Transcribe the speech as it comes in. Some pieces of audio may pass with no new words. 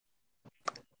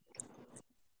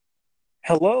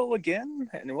Hello again,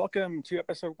 and welcome to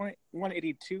episode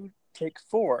 182, take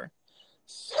 4.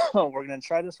 So we're going to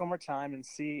try this one more time and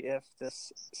see if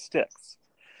this sticks.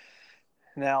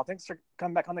 Now, thanks for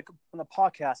coming back on the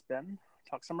podcast, Ben.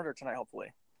 Talk some murder tonight,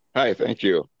 hopefully. Hi, thank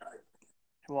you.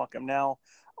 You're welcome. Now,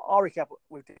 I'll recap what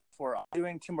we did before. I'm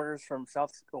doing 2 murders from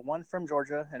one from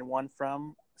Georgia and one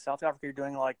from South Africa. You're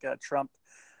doing like a Trump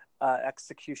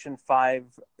execution 5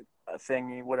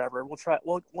 thingy, whatever. We'll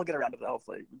get around to that.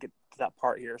 Hopefully, get to that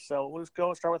part here. So we'll just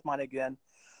start with mine again.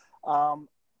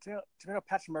 Tomato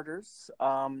Patch Murders,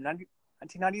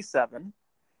 1997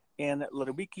 in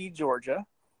Ludowici, Georgia.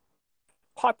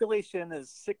 Population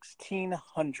is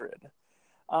 1,600.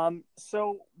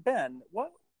 So Ben,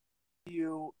 what do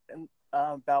you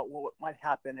about what might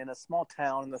happen in a small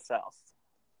town in the South?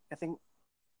 I think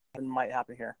might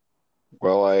happen here.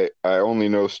 Well, I only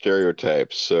know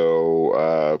stereotypes,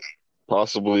 so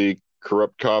possibly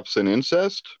corrupt cops and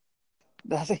incest.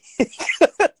 That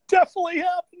definitely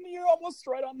happened. You're almost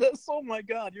right on this. Oh my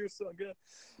God, you're so good.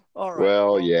 All right.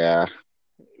 Well, yeah.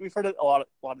 We've heard a lot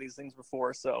of these things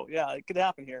before, so yeah, it could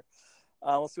happen here.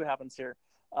 We'll see what happens here.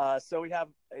 So we have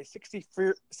a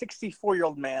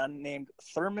 64-year-old man named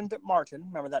Thurmond Martin.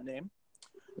 Remember that name?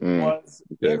 Was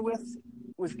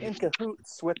in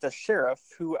cahoots with the sheriff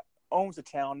who owns the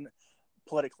town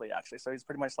politically, actually. So he's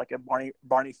pretty much like a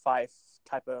Barney Fife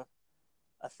type of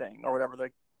a thing, or whatever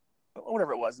it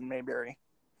was in Mayberry.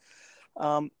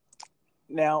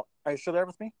 Now, are you still there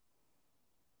with me?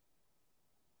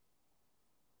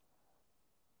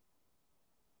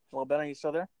 Hello, Ben, are you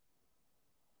still there?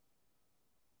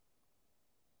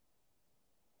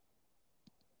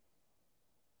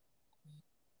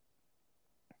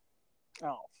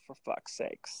 Oh, for fuck's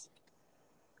sakes.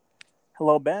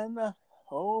 Hello, Ben.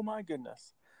 Oh, my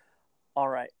goodness. All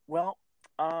right. Well,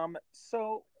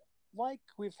 so like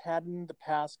we've had in the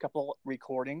past couple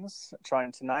recordings,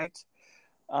 trying tonight,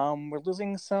 we're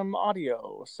losing some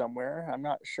audio somewhere. I'm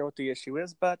not sure what the issue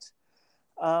is, but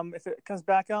if it comes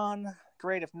back on,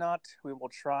 great. If not, we will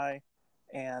try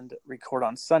and record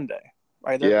on Sunday.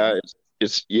 Are you there?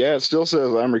 Yeah, it still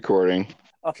says I'm recording.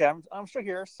 Okay, I'm still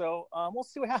here, so we'll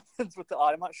see what happens with the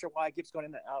audio. I'm not sure why it keeps going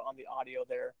in and out on the audio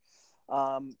there.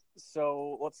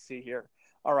 So let's see here.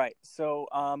 All right, so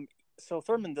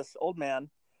Thurmond, this old man,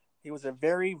 he was a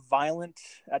very violent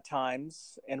at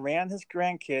times and ran his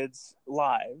grandkids'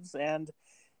 lives and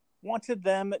wanted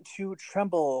them to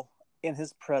tremble in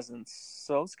his presence.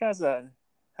 So this guy's a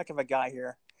heck of a guy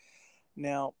here.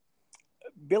 Now,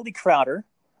 Billy Crowder,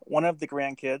 one of the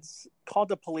grandkids, called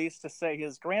the police to say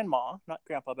his grandma, not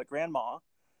grandpa, but grandma,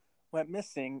 went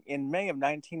missing in May of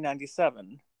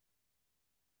 1997.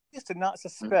 Police did not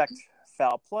suspect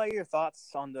foul play. Your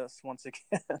thoughts on this once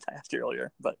again? I asked you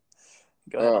earlier, but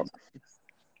go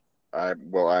ahead.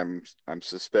 I'm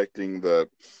suspecting the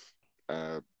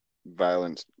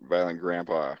violent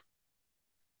grandpa.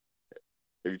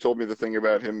 Have you told me the thing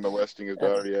about him molesting his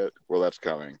daughter yet? Well, that's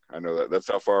coming. I know that. That's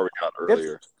how far we got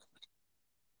earlier.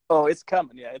 It's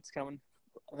coming. Yeah, it's coming.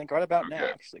 I think right about now,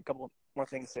 actually. A couple more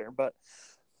things here. But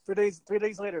 3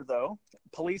 days later, though,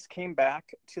 police came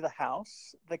back to the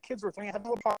house. The kids were throwing a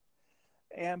little apart.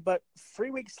 But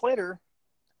 3 weeks later,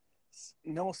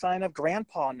 no sign of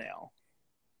grandpa now.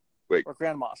 Wait. Or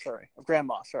grandma, sorry.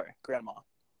 Grandma.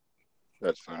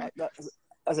 That's funny.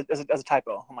 As a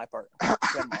typo on my part.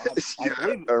 Grandma.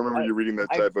 I remember you reading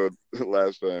that typo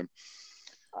last time.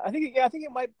 I think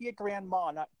it might be a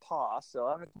grandma, not pa.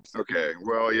 So okay.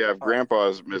 Well, yeah. If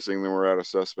grandpa's missing, then we're out of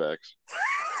suspects.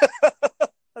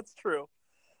 That's true.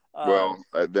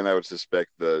 Then I would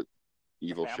suspect the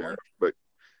evil sheriff. But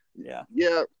yeah.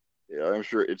 I'm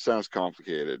sure it sounds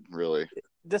complicated. Really.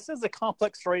 This is a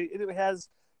complex story. It has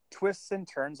twists and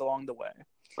turns along the way.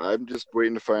 I'm just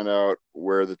waiting to find out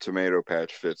where the tomato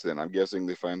patch fits in. I'm guessing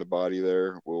they find a body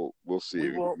there. We'll see.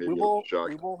 We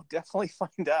will definitely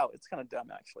find out. It's kind of dumb,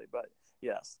 actually, but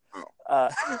yes.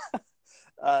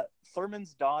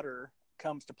 Thurmond's daughter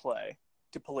comes to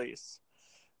police,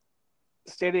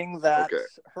 stating that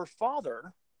her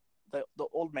father, the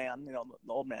old man,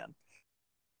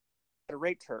 had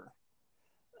raped her,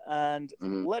 and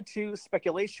led to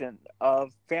speculation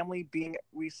of family being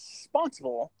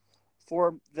responsible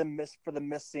for the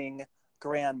missing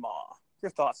grandma. Your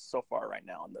thoughts so far right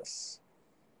now on this?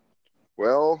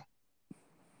 Well,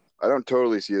 I don't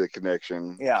totally see the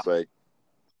connection. Yeah. It's like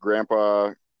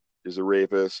grandpa is a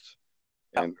rapist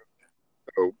and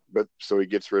so he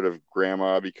gets rid of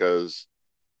grandma because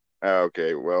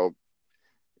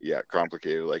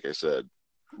complicated, like I said.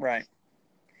 Right.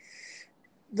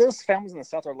 Those families in the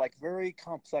South are like very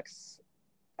complex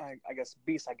I guess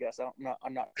beast. I guess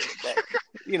I'm not sure, but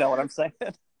you know what I'm saying.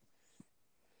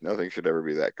 Nothing should ever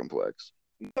be that complex.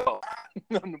 No,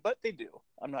 but they do.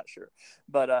 I'm not sure,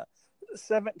 but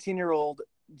 17-year-old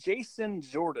Jason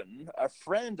Jordan, a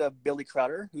friend of Billy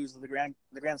Crowder, who's the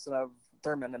grandson of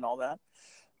Thurman and all that,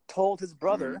 told his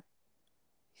brother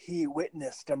he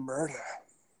witnessed a murder.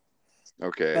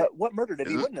 Okay. But what murder did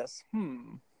he witness?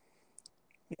 Well,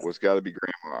 it's got to be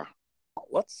Grandma.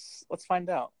 Let's find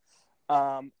out.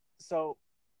 So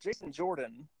Jason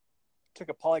Jordan took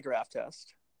a polygraph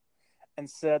test and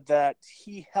said that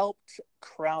he helped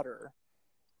Crowder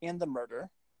in the murder,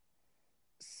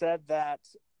 said that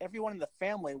everyone in the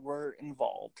family were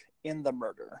involved in the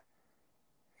murder.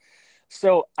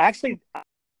 So actually,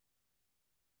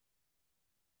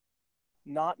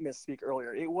 not misspeak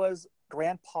earlier. It was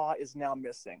Grandpa is now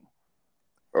missing.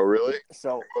 Oh, really?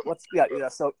 So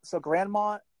So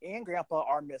Grandma and Grandpa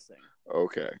are missing.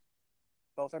 Okay.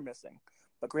 Both are missing,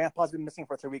 but Grandpa's been missing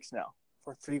for 3 weeks now.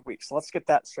 For 3 weeks. So let's get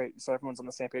that straight so everyone's on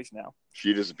the same page now.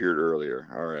 She disappeared earlier.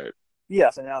 All right.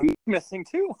 Yes, and now he's missing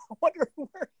too. I wonder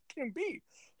where he can be.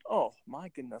 Oh my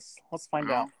goodness. Let's find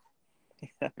out.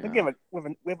 Yeah. We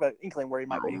have an inkling where he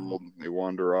might be. They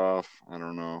wander off. I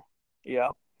don't know. Yeah.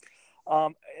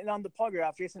 And on the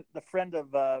polygraph, Jason, the friend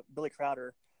of Billy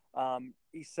Crowder,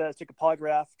 he says took a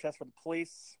polygraph test for the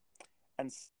police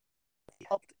and he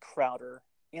helped Crowder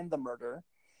in the murder.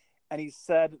 And he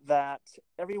said that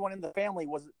everyone in the family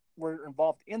were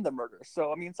involved in the murder.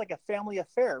 So, I mean, it's like a family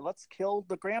affair. Let's kill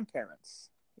the grandparents,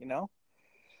 you know?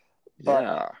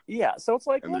 But, yeah. So it's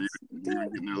like, and you're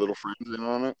getting their little friends in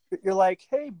on it. You're like,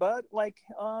 hey, bud, like,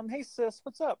 hey, sis,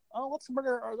 what's up? Oh, let's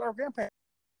murder our grandparents.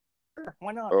 Sure,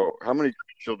 why not? Oh, how many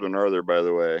children are there, by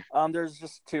the way? There's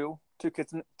just two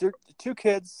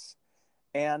kids,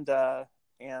 and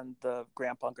the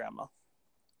grandpa and grandma.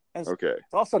 And okay.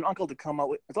 It's also an uncle to come up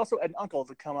with. It's also an uncle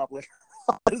to come up later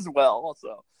as well.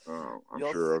 Also, I'm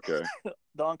sure. Okay.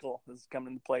 The uncle is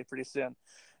coming into play pretty soon.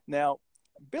 Now,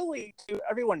 Billy, to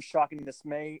everyone's shocking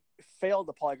dismay, failed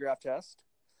the polygraph test,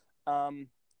 and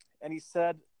he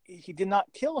said he did not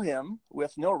kill him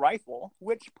with no rifle,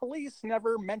 which police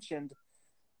never mentioned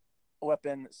a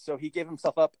weapon, so he gave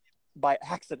himself up by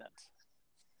accident.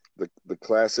 The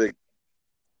classic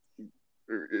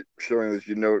showing that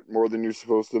you know more than you're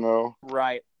supposed to know.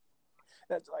 Right.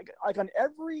 That's like on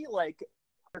every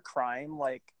crime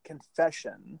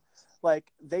confession,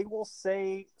 they will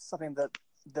say something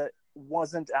that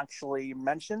wasn't actually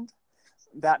mentioned.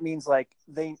 That means that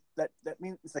means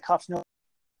the cops know,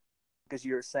 because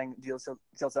you're saying deals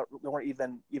that weren't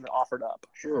even offered up.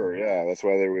 Sure, yeah, that's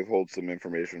why they withhold some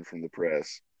information from the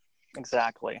press.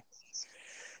 Exactly.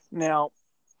 Now,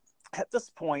 at this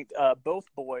point, both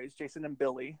boys, Jason and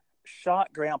Billy,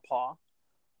 shot Grandpa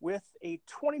with a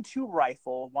 .22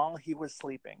 rifle while he was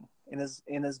sleeping in his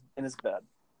bed.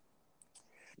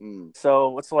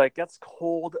 So it's like that's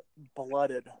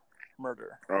cold-blooded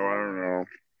murder. Oh, I don't know.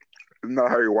 Isn't that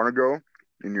how you want to go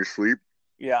in your sleep?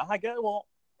 Yeah, I guess. Well,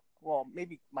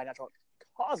 maybe by natural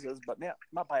causes, but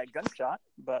not by a gunshot.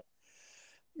 But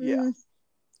yeah,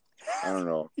 I don't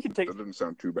know. That doesn't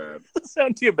sound too bad. Doesn't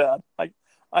sound too bad.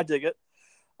 I dig it.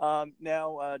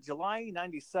 Now, July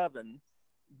 '97,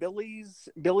 Billy,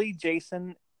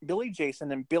 Jason,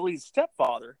 and Billy's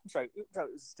stepfather. It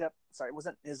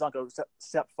wasn't his uncle,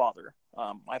 stepfather.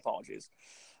 My apologies.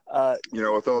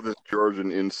 With all this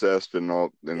Georgian incest and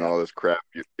all this crap,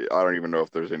 I don't even know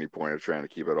if there's any point of trying to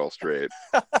keep it all straight.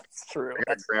 That's true.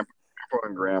 Grandpa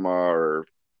and Grandma are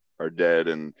dead,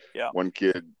 and one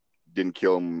kid didn't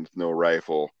kill him with no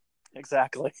rifle.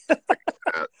 Exactly.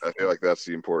 I feel like that's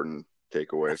the important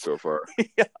takeaway so far.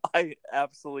 Yeah, I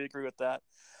absolutely agree with that.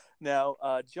 Now,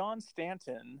 John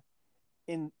Stanton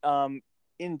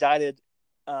indicated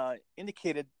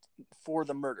for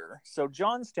the murder. So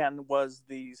John Stanton was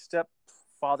the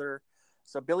stepfather.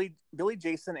 So Billy,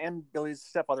 Jason, and Billy's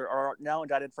stepfather are now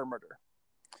indicted for murder.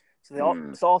 So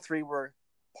all three were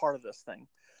part of this thing.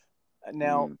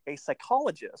 Now, a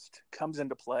psychologist comes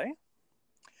into play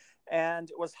and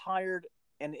was hired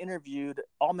and interviewed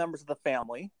all members of the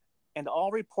family, and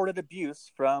all reported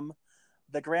abuse from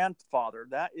the grandfather.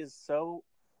 That is so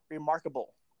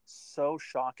remarkable, so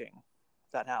shocking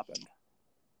that happened.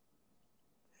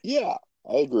 Yeah,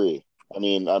 I agree. I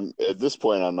mean, I'm at this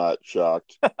point, I'm not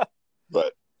shocked,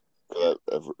 but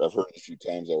I've heard it a few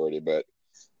times already. But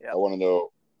I want to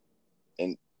know.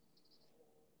 And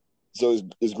so,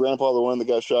 is Grandpa the one that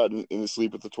got shot in his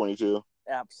sleep with the .22?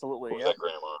 Absolutely. Or was that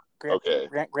Grandma? Okay.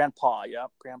 Grandpa.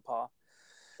 Yep, Grandpa.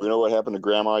 You know what happened to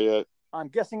Grandma yet? I'm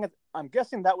guessing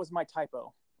that was my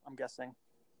typo. I'm guessing.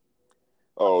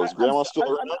 Oh, is Grandma still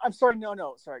around? I'm sorry.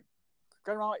 No, sorry.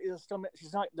 Grandma is still.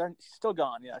 She's not. She's still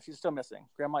gone. Yeah, she's still missing.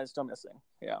 Grandma is still missing.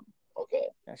 Yeah. Okay.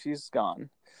 Yeah, she's gone.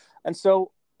 And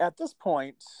so at this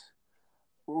point,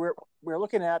 we're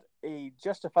looking at a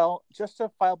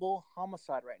justifiable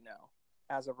homicide right now,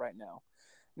 as of right now.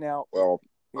 Now, well,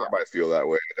 yeah. I might feel that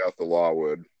way. I doubt the law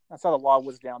would. That's how the law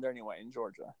was down there anyway in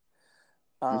Georgia.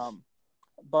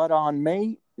 But on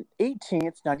May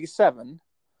 18th, 1997,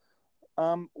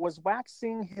 was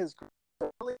waxing his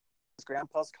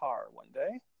grandpa's car one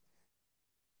day.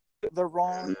 The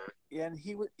wrong, and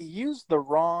he used the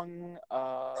wrong.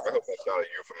 I hope that's not a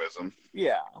euphemism.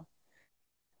 Yeah.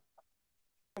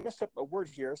 I messed up a word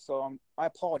here, so I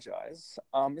apologize.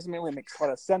 This may only make a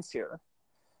lot of sense here.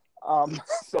 So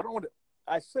I don't want to.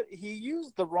 I said he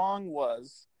used the wrong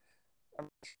was. I'm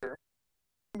not sure.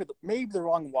 Maybe the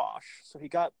wrong wash. So he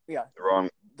got the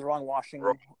wrong washing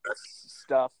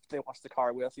stuff they washed the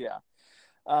car with. Yeah.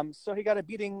 So he got a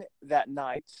beating that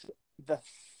night. The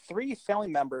 3 family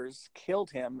members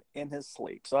killed him in his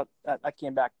sleep. So that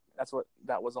came back. That's what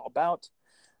that was all about.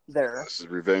 There. This is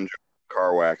revenge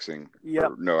car waxing. Yeah.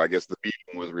 No, I guess the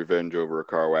beating was revenge over a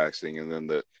car waxing, and then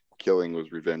the killing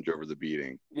was revenge over the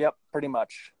beating. Yep, pretty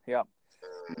much. Yep.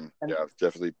 Yeah,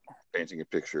 definitely painting a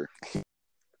picture.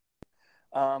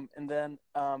 And then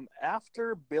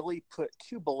after Billy put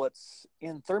 2 bullets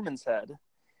in Thurman's head,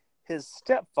 his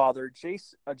stepfather,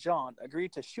 John,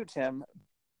 agreed to shoot him.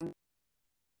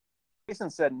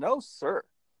 Jason said, "No, sir."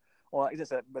 Well, he just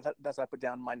said, but that's what I put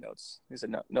down in my notes. He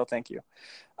said, "No, thank you."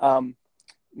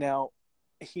 Now,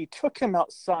 he took him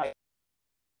outside,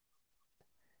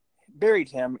 buried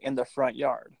him in the front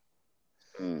yard.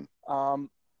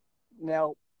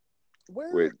 Now,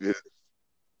 where? Wait,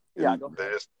 yeah, go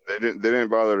ahead. They didn't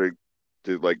bother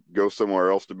to like go somewhere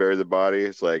else to bury the body.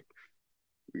 It's like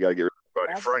we gotta get rid of the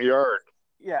body. Front yard.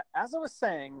 Yeah, as I was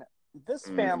saying, this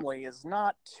family is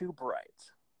not too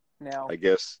bright. Now, I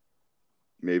guess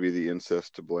maybe the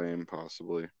incest to blame,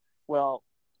 possibly. Well,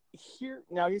 here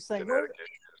now you're saying where,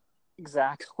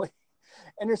 exactly,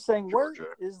 and you're saying Georgia.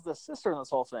 Where is the sister in this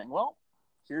whole thing? Well,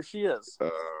 here she is.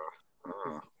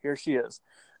 Here she is.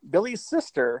 Billy's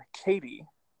sister, Katie,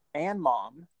 and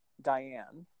mom,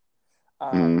 Diane.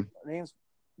 Name's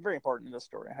very important in this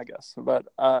story, I guess. But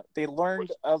they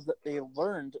learned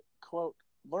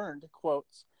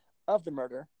quotes of the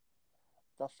murder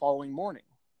the following morning.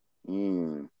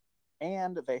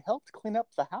 And they helped clean up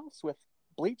the house with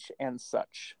bleach and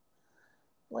such.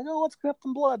 Like, oh, let's clean up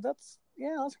some blood. That's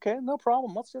okay, no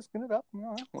problem. Let's just clean it up.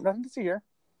 Nothing to see here.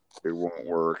 It won't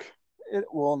work.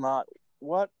 It will not.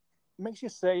 What makes you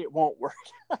say it won't work?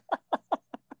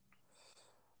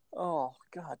 Oh,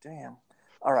 god damn.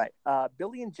 All right.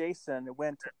 Billy and Jason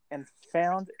went and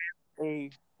found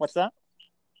what's that?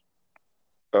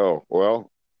 Oh,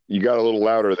 well, you got a little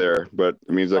louder there, but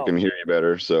it means I can hear you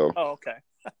better. So. Oh, okay.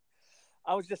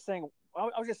 I was just saying.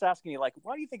 I was just asking you, like,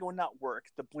 why do you think it would not work?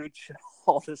 The bleach and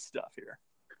all this stuff here.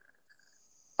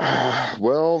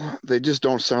 Well, they just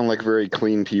don't sound like very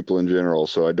clean people in general,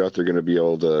 so I doubt they're going to be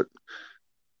able to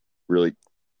really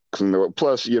clean the.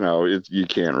 Plus, you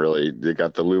can't really. They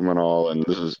got the luminol, and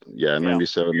this is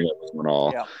 97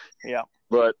 luminol. Yeah.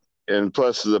 But. And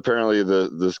plus, apparently,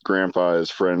 this grandpa is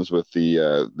friends with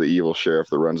the evil sheriff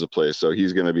that runs the place. So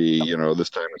he's going to be, this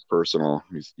time it's personal.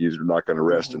 He's not going to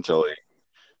rest until he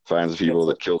finds the people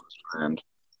that killed his friend.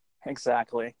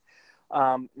 Exactly.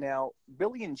 Now,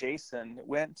 Billy and Jason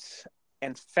went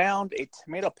and found a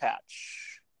tomato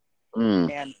patch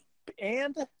and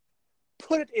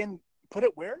put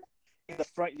it where? In the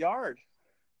front yard.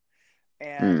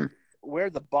 And where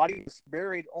the body was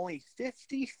buried only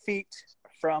 50 feet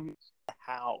from the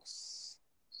house.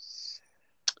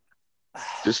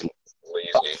 Just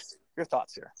lazy. Your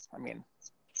thoughts here? I mean,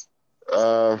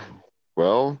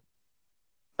 well,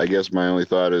 I guess my only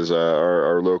thought is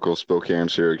our local Spokane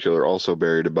serial killer also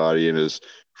buried a body in his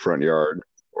front yard,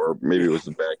 or maybe it was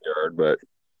the backyard. But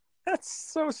that's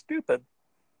so stupid.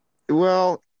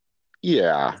 Well,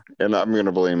 yeah, and I'm going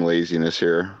to blame laziness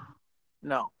here.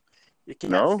 No. You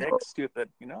can't fix stupid,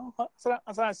 That's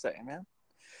what I say, man.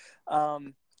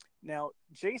 Now,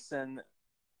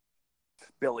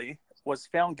 Billy, was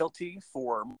found guilty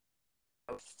for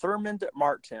Thurmond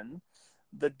Martin.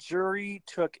 The jury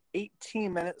took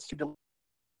 18 minutes to deliver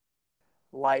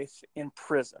life in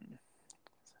prison.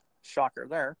 Shocker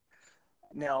there.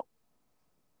 Now,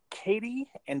 Katie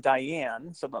and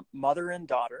Diane, so the mother and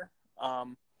daughter,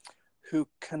 who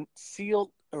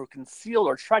concealed or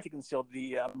tried to conceal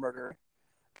the murder,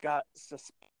 got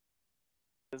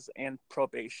suspensions and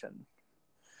probation.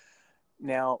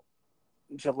 Now,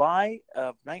 July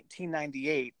of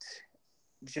 1998,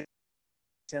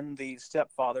 Jason, the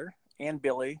stepfather, and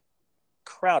Billy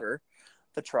Crowder,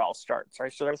 the trial starts. Are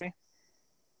you still there with me?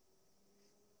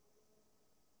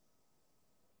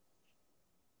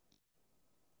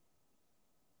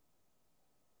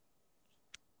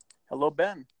 Hello,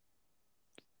 Ben.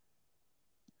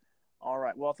 All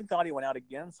right. Well, I think the audio went out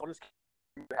again, so I'll just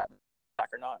back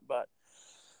or not. But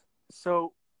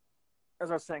so,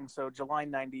 as I was saying, so July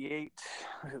 '98,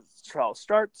 his trial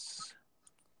starts.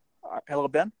 Hello,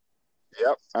 Ben.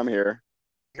 Yep, I'm here.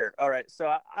 Here. All right.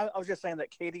 So I was just saying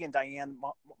that Katie and Diane,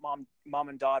 mom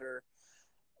and daughter,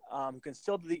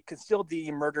 concealed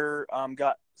the murder,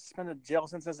 got suspended jail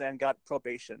sentences and got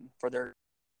probation for their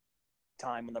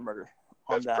time on the murder.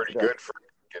 That's pretty good for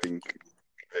getting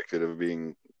convicted of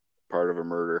being part of a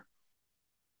murder.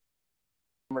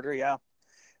 Yeah.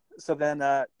 So then,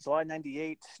 July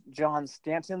 '98, John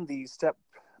Stanton, the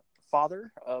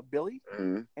stepfather of Billy,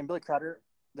 and Billy Crowder,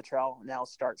 the trial now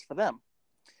starts for them.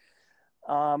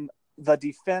 The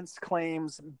defense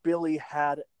claims Billy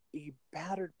had a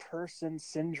battered person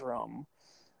syndrome,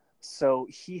 so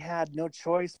he had no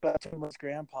choice but to kill his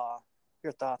grandpa.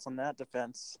 Your thoughts on that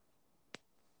defense?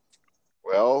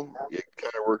 Well, it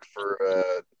kind of worked for,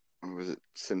 was it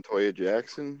Centoya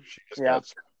Jackson? She just got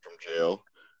from jail.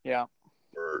 Yeah.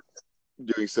 For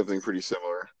doing something pretty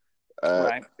similar. Right. How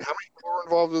many people were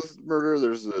involved with murder?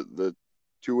 There's the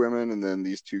 2 women and then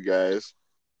these 2 guys.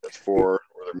 That's 4.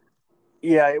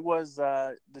 Yeah, it was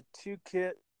the 2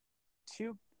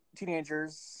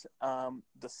 teenagers,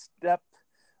 the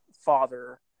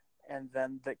stepfather, and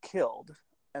then that killed,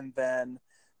 and then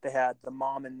they had the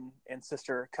mom and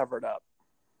sister covered up.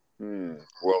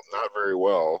 Well, not very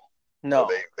well. No,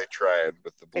 they tried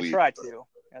with the bleach. They tried to.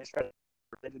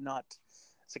 They did not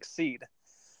succeed.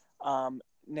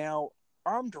 Now,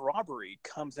 armed robbery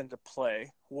comes into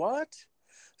play. What?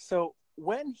 So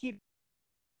when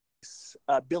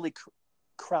Billy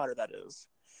Crowder, that is,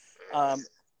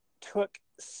 took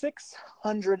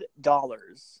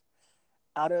 $600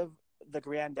 out of the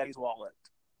granddaddy's wallet.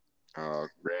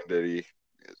 Granddaddy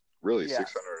is really $600 in his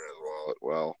wallet.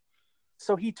 Wow.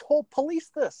 So he told police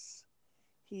this.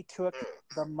 He took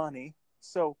the money.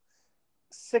 So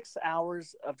 6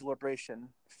 hours of deliberation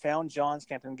found John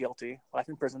Stanton guilty, life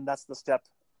in prison. That's the step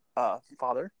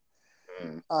father.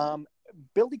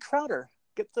 Billy Crowder,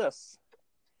 get this,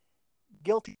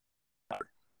 guilty.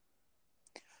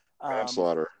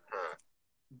 Manslaughter.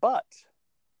 But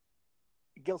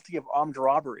guilty of armed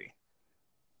robbery.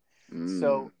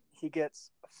 So he gets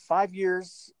 5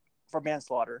 years for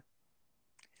manslaughter,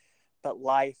 but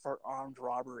life for armed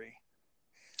robbery.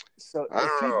 So I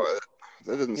don't know.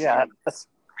 That doesn't sound,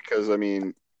 because I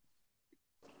mean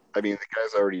the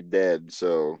guy's already dead,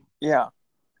 so yeah,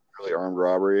 really armed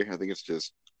robbery. I think it's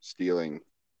just stealing.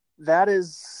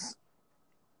 That's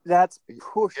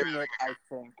pushing it, I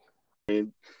think. I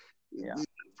mean,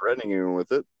 threatening him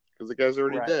with it because the guy's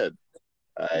already dead.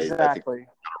 Exactly. I think it's not a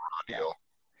raw deal.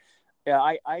 Yeah,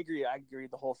 I agree. I agree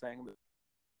the whole thing.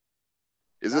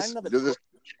 Did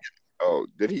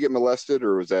he get molested,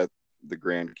 or was that the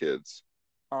grandkids?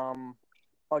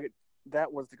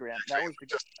 That was the grand. That was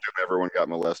just everyone got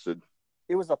molested.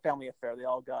 It was a family affair. They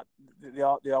all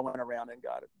went around and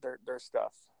got their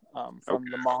stuff. From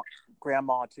the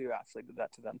grandma too. Actually, did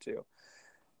that to them too.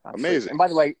 Actually. Amazing. And by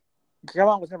the way,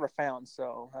 grandma was never found,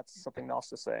 so that's something else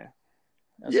to say.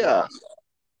 Yeah,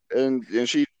 well. and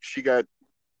she got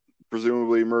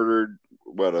presumably murdered.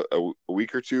 What, a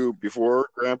week or 2 before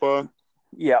grandpa?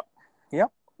 Yep.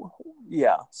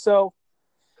 Yeah. So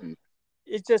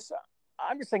it's just,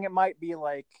 I'm just saying it might be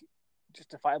like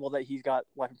justifiable that he's got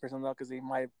life in prison though, because he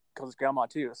might have killed his grandma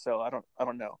too. So I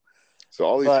don't know. So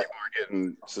all these people are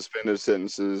getting suspended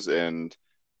sentences and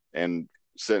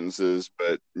sentences,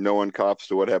 but no one cops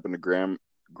to what happened to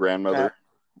grandmother.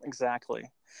 Exactly.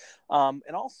 And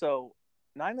also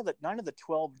 9 of the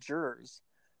 12 jurors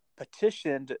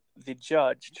petitioned the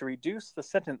judge to reduce the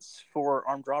sentence for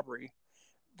armed robbery.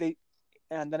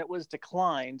 And then it was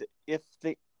declined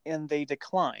they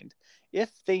declined.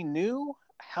 If they knew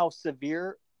how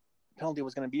severe penalty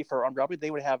was going to be for armed robbery,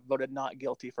 they would have voted not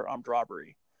guilty for armed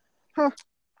robbery.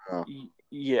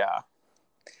 Yeah.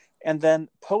 And then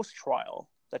post-trial,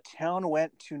 the town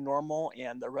went to normal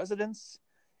and the residence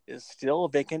is still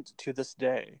vacant to this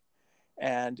day.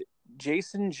 And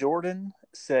Jason Jordan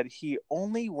said he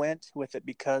only went with it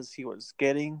because he was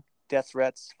getting death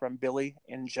threats from Billy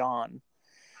and John.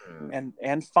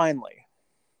 And finally,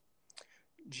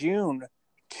 June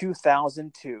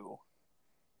 2002,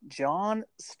 John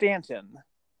Stanton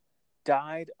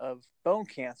died of bone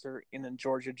cancer in a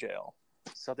Georgia jail.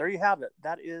 So there you have it.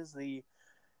 That is the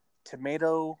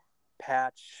tomato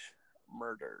patch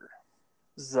murder.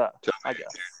 I guess.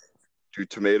 Do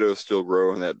tomatoes still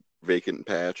grow in that vacant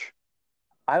patch?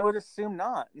 I would assume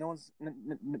not.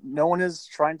 No one is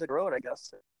trying to grow it, I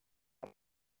guess.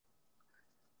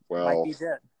 Well, might be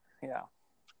dead. Yeah.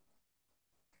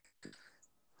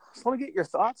 So let me get your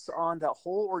thoughts on that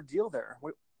whole ordeal there.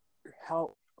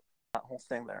 How that whole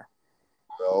thing there?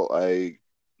 Well, I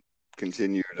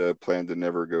continue to plan to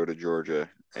never go to Georgia,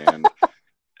 and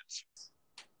it's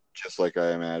just like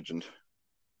I imagined.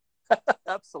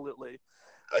 Absolutely.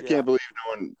 I can't believe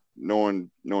no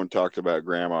one talked about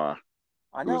Grandma.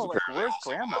 I know, like, where's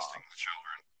Grandma?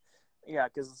 Yeah,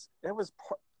 because it was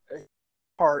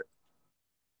part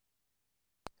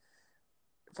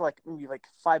for like maybe like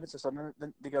 5 minutes or something.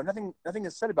 Then they go, nothing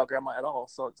is said about Grandma at all.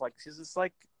 So it's like she's just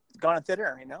like gone in thin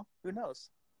air. Who knows?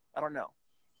 I don't know.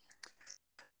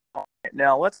 All right,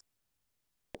 now let's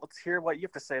hear what you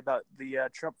have to say about the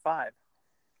Trump 5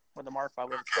 or the Mar 5.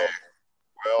 What it's called.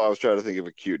 Well, I was trying to think of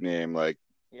a cute name like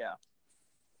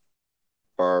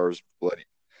Bars Bloody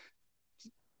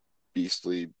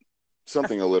Beastly,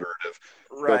 something alliterative.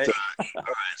 Right. But all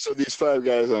right, so these 5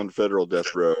 guys on federal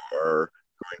death row are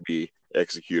going to be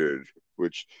executed,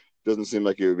 which doesn't seem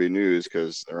like it would be news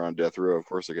because they're on death row. Of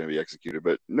course, they're going to be executed.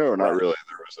 But no, not really.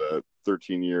 There was a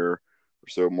 13-year or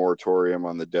so moratorium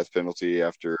on the death penalty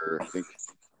after, I think,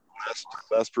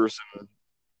 last person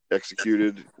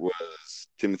executed was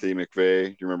Timothy McVeigh.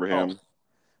 Do you remember him?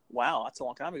 Wow, that's a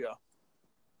long time ago.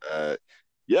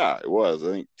 Yeah, it was. I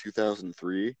think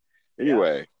 2003.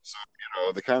 Anyway, so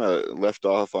they kind of left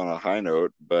off on a high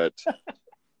note, but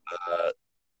I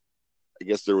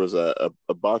guess there was a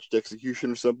botched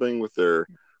execution or something with their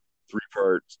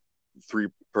three-part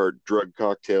drug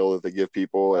cocktail that they give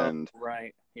people, and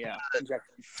exactly.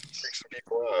 Take some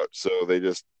people out. So they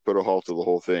just put a halt to the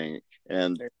whole thing.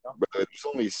 And but there's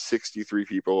only 63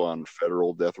 people on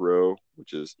federal death row,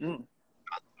 which is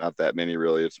not that many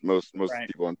really. It's most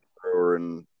people on death row are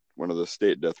in one of the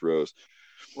state death rows.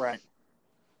 Right.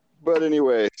 But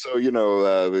anyway, so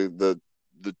the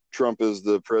Trump is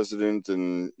the president,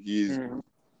 and he's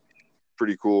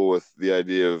pretty cool with the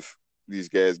idea of these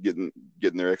guys getting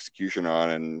their execution on,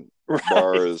 and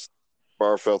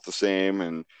Barr felt the same,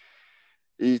 and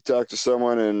he talked to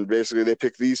someone, and basically they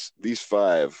picked these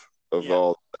 5 of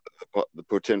all the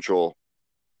potential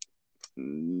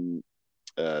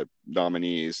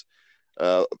nominees.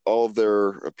 All of their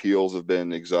appeals have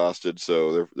been exhausted,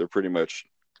 so they're pretty much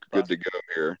good to go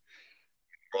here.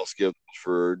 They're all scheduled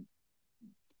for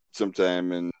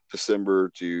sometime in December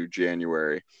to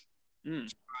January. So I'm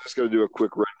just going to do a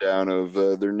quick rundown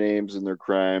of their names and their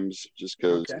crimes, just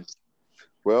because,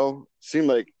 well, it seemed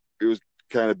like it was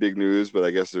kind of big news, but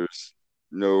I guess there's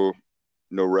no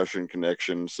Russian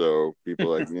connection, so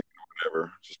people are like,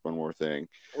 whatever, just one more thing.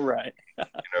 Right.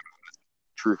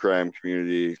 True crime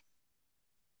community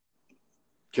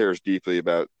cares deeply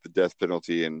about the death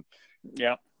penalty, and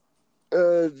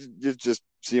it just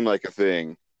seemed like a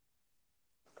thing.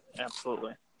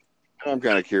 Absolutely. And I'm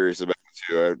kind of curious about it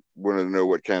too. I wanted to know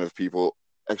what kind of people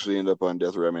actually end up on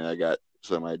death row. I mean, I got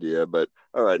some idea, but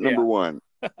all right, number 1,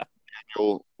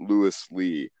 Daniel Lewis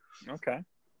Lee. Okay.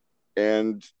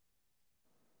 And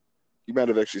you might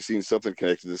have actually seen something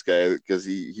connected to this guy because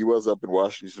he was up in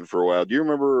Washington for a while. Do you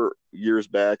remember years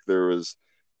back there was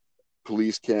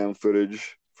police cam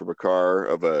footage from a car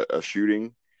of a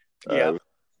shooting?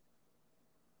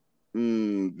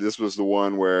 This was the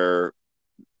one where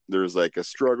there's like a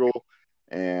struggle,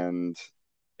 and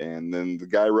then the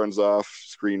guy runs off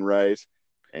screen right,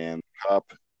 and the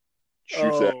cop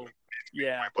shoots at him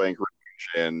blank range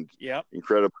and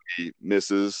incredibly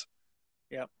misses.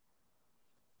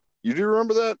 You do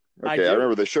remember that? Okay, I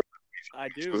remember they showed. I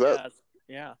do. Was that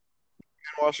in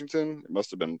Washington? It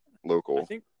must have been local.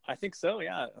 I think so.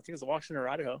 Yeah, I think it was Washington or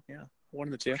Idaho. Yeah, one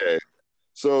of the two. Okay,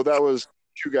 so that was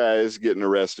 2 guys getting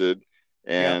arrested,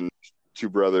 and 2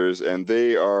 brothers, and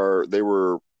they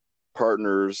were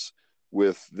partners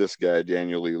with this guy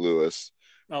Daniel Lee Lewis.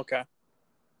 Okay.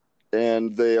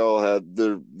 And they all had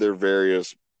their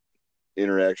various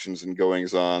interactions and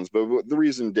goings-ons, but the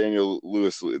reason Daniel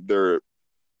Lewis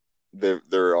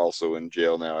they're also in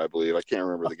jail now, I believe. I can't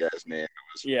remember the guy's name. It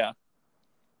was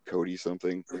Cody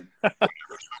something.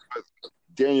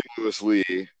 Daniel Lewis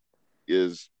Lee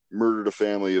is murdered a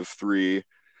family of 3,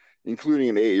 including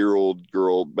an 8-year-old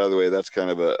girl. By the way, that's kind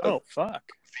of a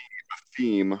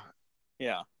theme.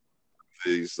 Yeah.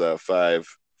 These 5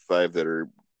 that are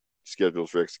scheduled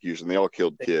for execution, they all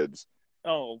killed kids.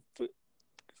 Oh.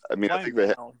 I mean, I think they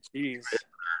had. They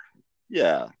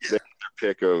had their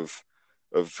pick of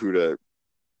who to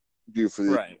do for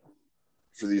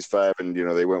for these 5, and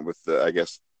they went with I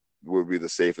guess would be the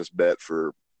safest bet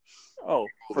for. Oh,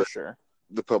 for sure.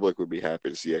 The public would be happy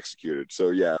to see executed. So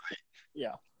yeah, they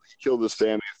killed this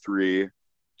family of 3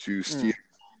 to steal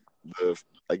the,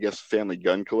 I guess, family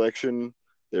gun collection.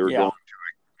 They were going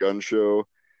to a gun show,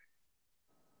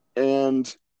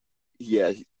 and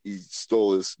he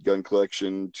stole his gun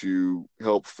collection to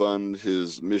help fund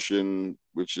his mission,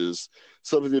 which is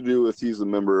something to do with he's a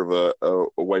member of a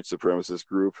white supremacist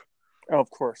group. Oh, of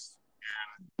course.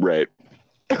 Right.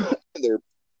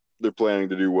 They're planning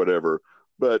to do whatever,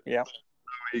 but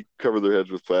he covered their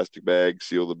heads with plastic bags,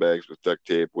 sealed the bags with duct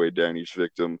tape, weighed down each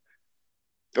victim.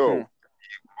 He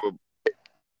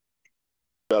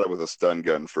got it with a stun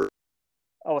gun first.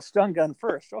 Oh, a stun gun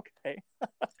first. Okay.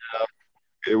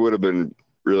 It would have been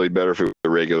really better if it was a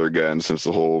regular gun, since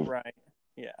the whole right.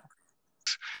 Yeah.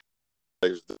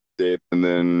 And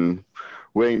then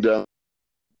weighing down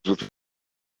with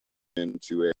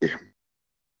into a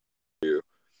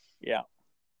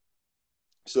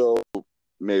So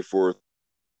May 4th,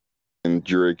 and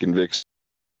jury convicts.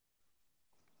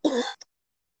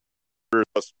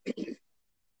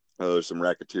 There's some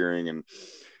racketeering and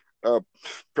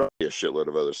probably a shitload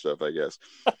of other stuff, I guess.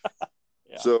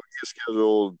 So he's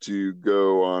scheduled to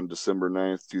go on December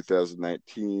 9th,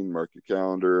 2019. Mark your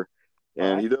calendar.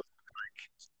 And he does look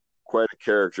like quite a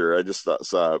character. I just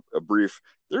saw a brief.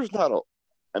 There's not a.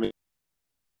 I mean,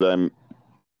 I'm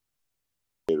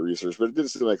research, but it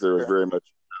didn't seem like there was very much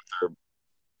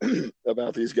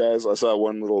about these guys. I saw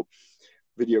one little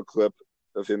video clip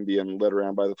of him being led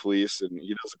around by the police, and he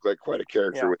does look like quite a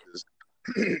character with his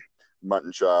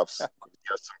mutton chops. He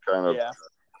has some kind of a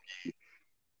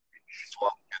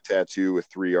tattoo with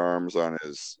 3 arms on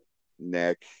his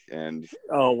neck, and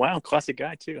oh wow, classic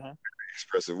guy too, huh?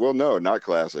 Expressive. Well, no, not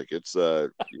classic. It's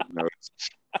it's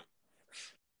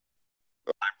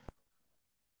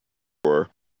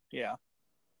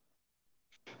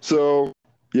So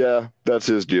yeah, that's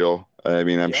his deal. I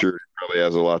mean, I'm sure he probably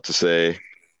has a lot to say.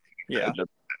 Yeah.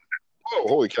 Oh,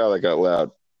 holy cow, that got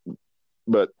loud.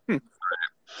 But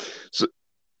so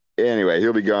anyway,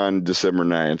 he'll be gone December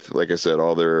 9th. Like I said,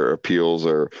 all their appeals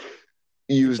are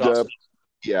used up.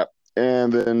 Yeah.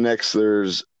 And then next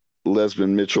there's Lesmond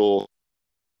Mitchell.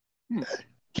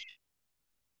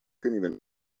 Couldn't even.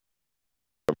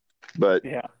 But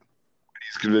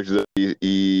he's convicted.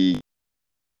 He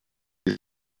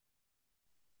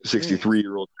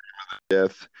 63-year-old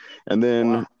death, and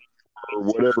then for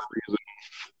whatever reason,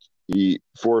 he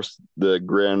forced the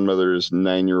grandmother's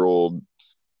 9-year-old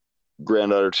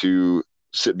granddaughter to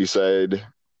sit beside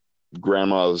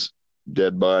grandma's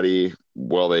dead body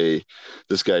while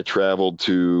this guy traveled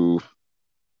to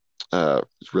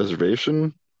his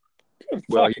reservation.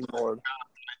 Well, he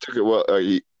took it. Well,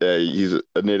 he's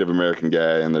a Native American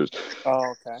guy, and there's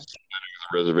a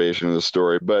reservation in the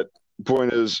story. But the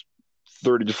point is,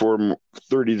 30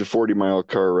 to 40 mile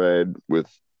car ride with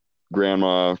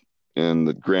grandma and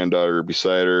the granddaughter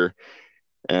beside her,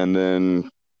 and then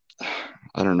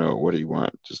I don't know, what do you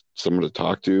want? Just someone to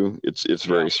talk to? It's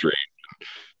very strange.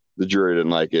 The jury didn't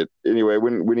like it. Anyway,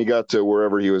 when he got to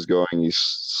wherever he was going, he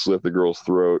slit the girl's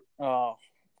throat. Oh,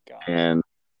 God. And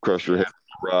crushed her head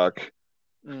with a rock,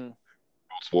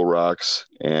 multiple rocks,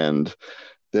 and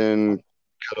then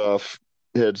cut off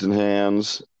heads and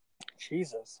hands.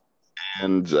 Jesus.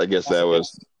 And I guess that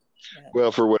was,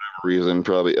 well, for whatever reason,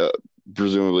 probably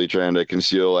presumably trying to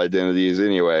conceal identities.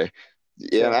 Anyway,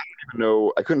 and I don't even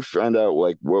know. I couldn't find out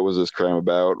what was this crime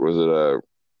about. Was it a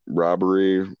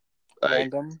robbery?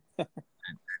 Random.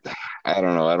 I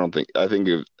don't know.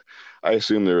 I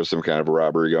assume there was some kind of a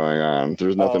robbery going on.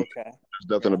 There's nothing. There's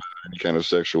nothing about any kind of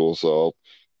sexual assault.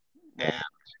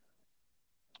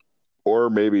 Or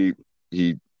maybe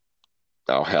he.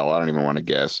 Oh hell! I don't even want to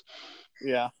guess.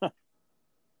 Yeah.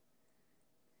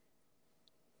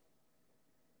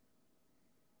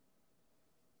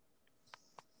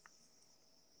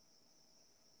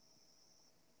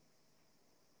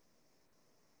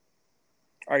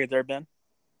 Are you there, Ben?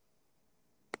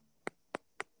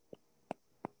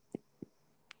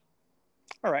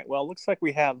 All right. Well, looks like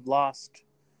we have lost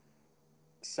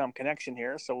some connection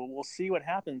here, so we'll see what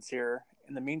happens here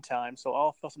in the meantime. So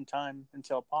I'll fill some time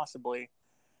until possibly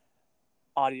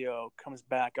audio comes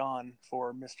back on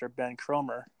for Mr. Ben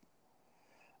Cromer.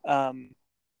 That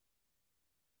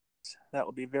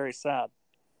would be very sad.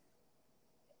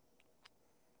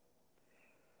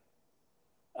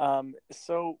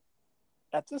 So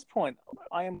at this point,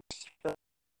 I am.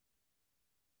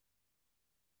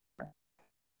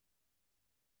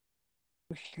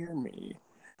 Hear me.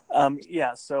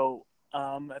 So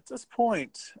At this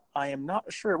point, I am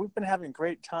not sure. We've been having a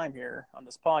great time here on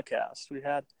this podcast. We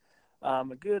had a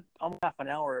good almost half an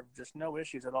hour of just no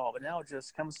issues at all, but now it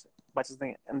just bites us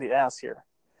in the ass here.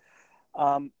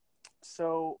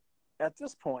 So at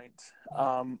this point,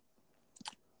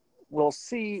 we'll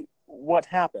see what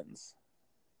happens.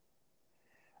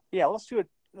 Yeah, let's do it.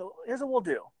 Here's what we'll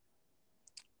do.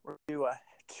 We'll do a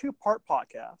 2-part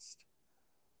podcast.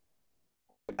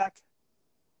 Back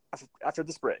after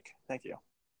this break. Thank you.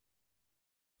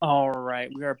 All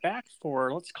right. We are back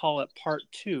for, let's call it part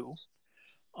 2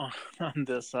 on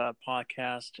this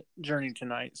podcast journey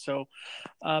tonight. So,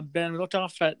 Ben, we looked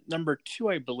off at number 2,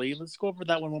 I believe. Let's go over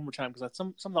that one more time because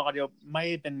some of the audio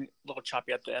might have been a little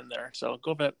choppy at the end there. So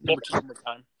go over that number 2 one more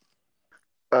time.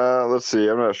 Let's see.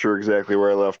 I'm not sure exactly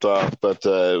where I left off, but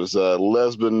it was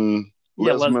Lesbian.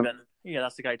 Yeah, Lesbian. Yeah,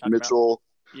 that's the guy you're talking Mitchell.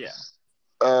 About.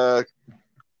 Yeah.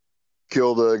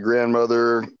 Killed a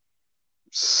grandmother,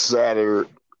 sat her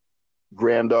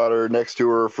granddaughter next to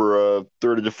her for a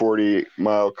 30 to 40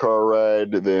 mile car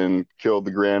ride, then killed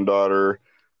the granddaughter.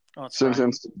 Oh,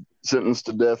 sentenced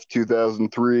to death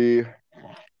 2003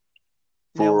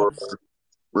 for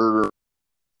murder,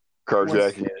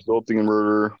 carjacking, resulting in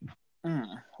murder.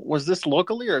 Was this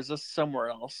locally or is this somewhere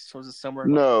else? Was it somewhere?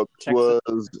 No, it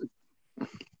was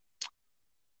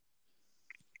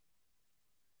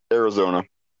Arizona.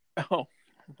 Oh,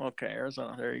 okay,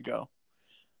 Arizona. There you go.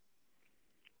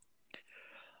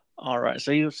 All right,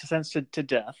 so you were sentenced to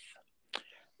death.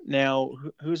 Now,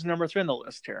 who's number 3 on the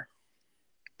list here?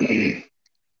 Let's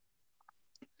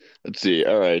see.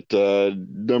 All right,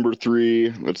 number 3.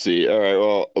 Let's see. All right,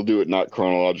 well, I'll do it not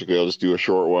chronologically. I'll just do a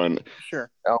short one.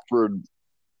 Sure.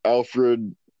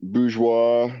 Alfred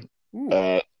Bourgeois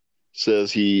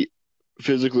says he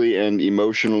physically and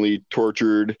emotionally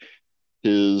tortured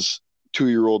his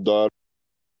 2-year-old daughter.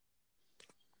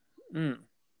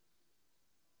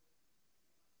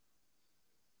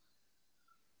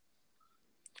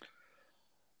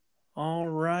 All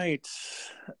right.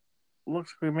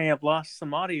 Looks like we may have lost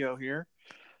some audio here.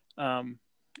 It's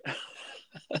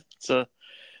a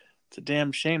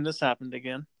damn shame this happened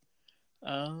again.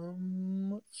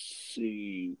 Let's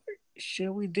see.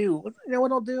 Shall we do? You know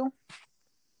what I'll do?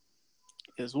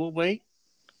 Is we'll wait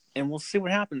and we'll see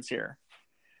what happens here.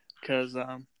 Because,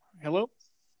 hello?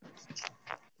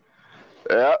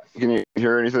 Yeah, can you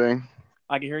hear anything?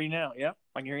 I can hear you now. Yep,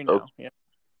 I can hear you now. Okay. Yeah.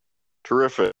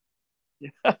 Terrific.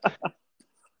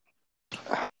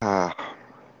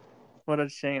 What a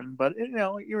shame. But,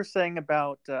 you were saying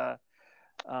about the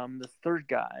third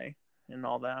guy and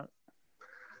all that.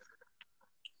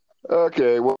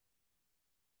 Okay, well,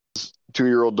 his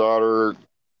 2-year-old daughter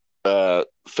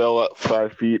fell up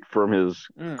 5 feet from his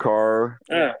car,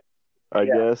 I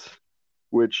guess,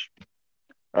 which,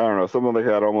 I don't know, something like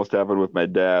that almost happened with my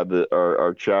dad. That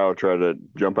our chow tried to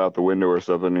jump out the window or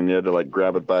something, and he had to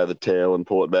grab it by the tail and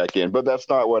pull it back in. But that's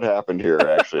not what happened here,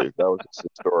 actually. That was just a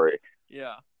story.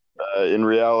 Yeah. In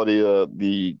reality,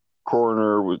 the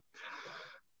coroner would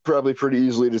probably pretty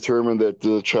easily determine that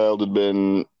the child had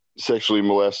been sexually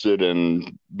molested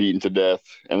and beaten to death.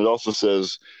 And it also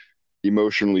says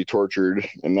emotionally tortured,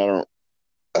 and I don't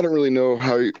really know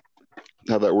how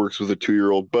that works with a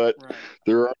 2-year-old, but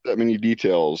there aren't that many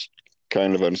details,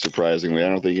 kind of unsurprisingly. I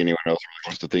don't think anyone else really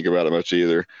wants to think about it much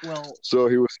either. Well, so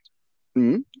he was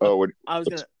I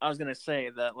was gonna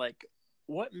say that,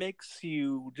 what makes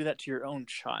you do that to your own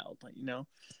child?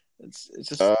 It's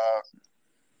just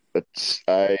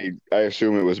I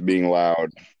assume it was being loud.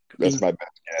 That's my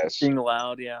best guess. Being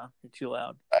loud, yeah. You're too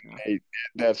loud.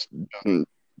 That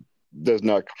does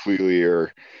not completely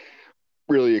or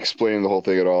really explain the whole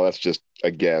thing at all. That's just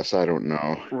a guess. I don't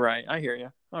know. Right. I hear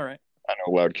you. All right. I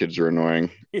know loud kids are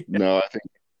annoying. Yeah. No, I think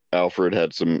Alfred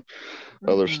had some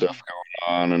other stuff going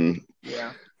on. And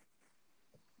yeah.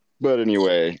 But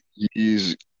anyway,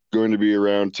 he's going to be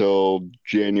around till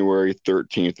January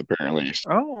 13th, apparently.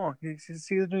 Oh, you can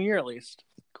see the new year at least.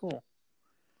 Cool.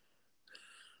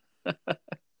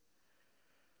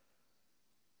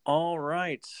 All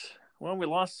right. Well, we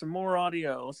lost some more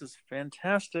audio. This is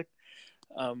fantastic.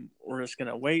 We're just going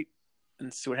to wait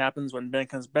and see what happens when Ben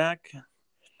comes back.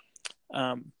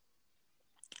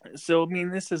 So,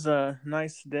 this is a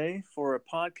nice day for a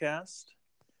podcast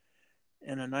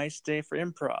and a nice day for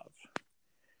improv.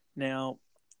 Now,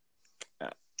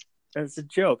 it's a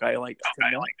joke. Hello?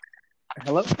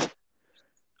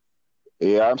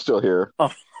 Yeah, I'm still here.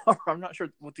 Oh, I'm not sure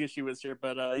what the issue is here,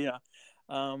 but yeah.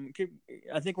 I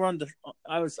think we're on the.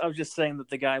 I was just saying that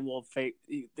the guy will see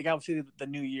the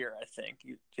new year. I think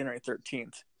January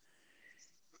 13th.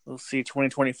 We'll see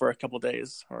 2020 for a couple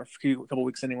days or a couple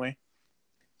weeks anyway.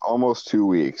 Almost 2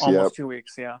 weeks. Almost Yep. 2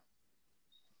 weeks. Yeah.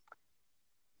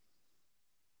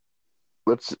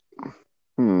 Let's.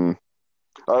 Hmm.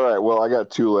 All right. Well, I got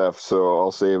two left, so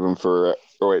I'll save them for.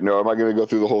 Oh wait, no. Am I going to go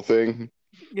through the whole thing?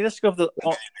 You just go for the.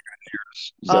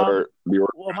 Is that the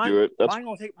order Well, to do it? mine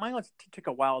will take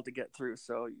a while to get through.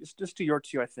 So just do your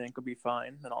two. I think will be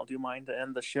fine. Then I'll do mine to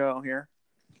end the show here.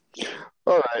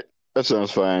 All right. That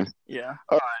sounds fine. Yeah.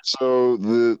 All right. So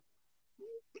the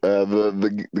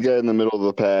guy in the middle of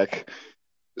the pack,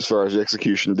 as far as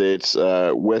execution dates,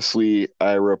 Wesley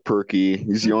Ira Perky.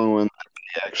 He's the only one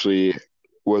that actually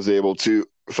was able to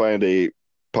find a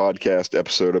podcast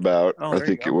episode about. Oh, I there you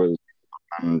think go. it was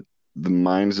on the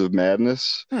Minds of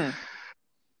Madness.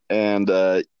 And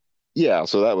yeah,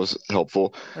 so that was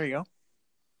helpful. There you go.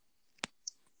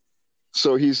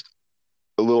 So he's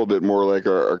a little bit more like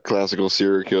our classical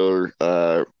serial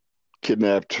killer.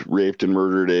 Kidnapped, raped, and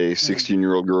murdered a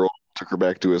 16-year-old girl. Took her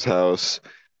back to his house.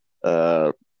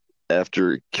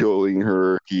 After killing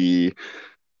her, he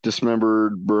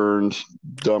dismembered, burned,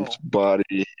 dumped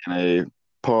body in a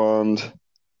pond.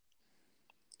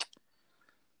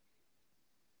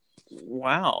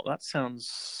 Wow, that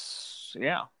sounds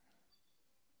yeah.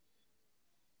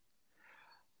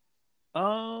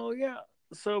 Oh yeah.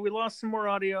 So we lost some more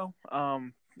audio. I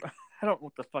don't know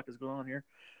what the fuck is going on here,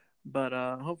 but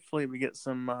hopefully we get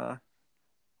some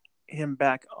him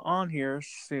back on here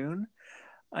soon.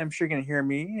 I'm sure you're gonna hear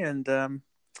me, and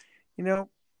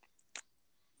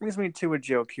brings me to a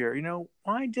joke here.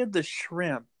 Why did the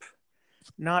shrimp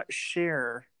not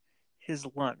share his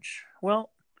lunch?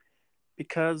 Well,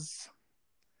 because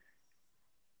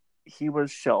he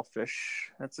was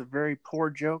shellfish. That's a very poor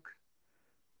joke,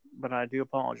 but I do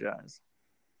apologize.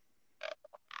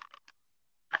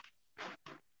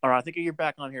 All right, I think you're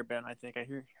back on here, Ben. I think I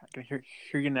can hear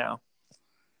you now.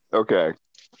 Okay.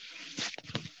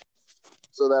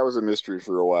 So that was a mystery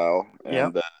for a while,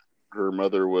 and her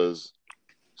mother was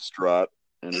distraught,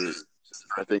 and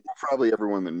I think probably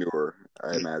everyone that knew her,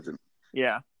 I imagine.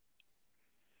 Yeah.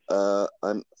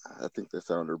 I think they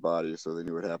found her body, so they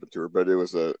knew what happened to her, but it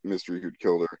was a mystery who'd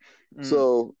killed her.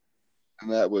 So,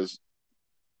 and that was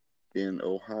in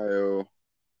Ohio.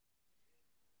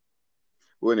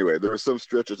 Well, anyway, there were some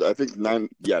stretches. I think 9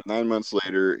 months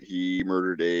later, he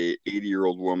murdered a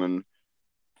 80-year-old woman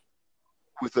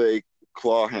with a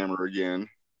claw hammer again.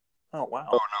 Oh wow.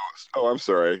 Oh no. Oh, I'm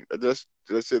sorry. Did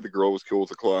I say the girl was killed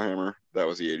with a claw hammer? That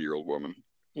was the 80-year-old woman.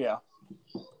 Yeah.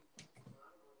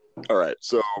 All right.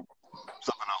 So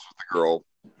something else with the girl,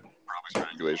 probably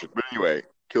strangulation. But anyway,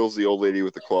 kills the old lady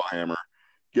with the claw hammer,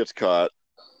 gets caught.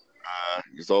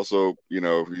 He's also, he's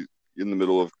in the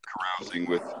middle of carousing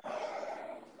with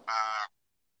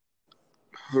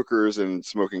hookers and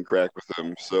smoking crack with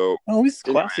them. So he's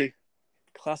classy.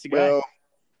 Classy guy. Well,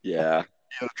 yeah,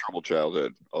 he had a troubled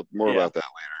childhood. More about that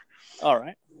later. All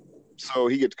right. So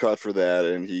he gets caught for that,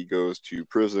 and he goes to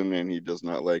prison, and he does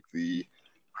not like the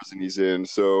prison he's in.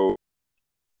 So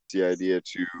the idea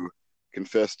to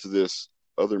confess to this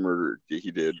other murder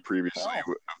he did previously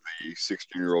of the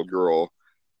 16-year-old girl,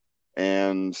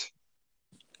 and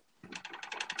I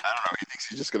don't know. He thinks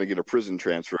he's just going to get a prison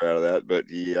transfer out of that, but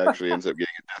he actually ends up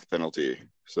getting a death penalty.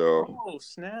 So,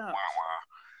 snap!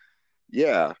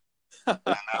 Yeah, and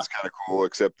that's kind of cool.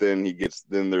 Except then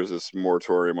there's this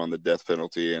moratorium on the death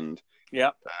penalty, and he's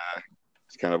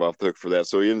kind of off the hook for that.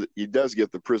 So he does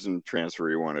get the prison transfer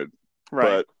he wanted,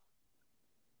 right? But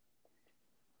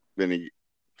then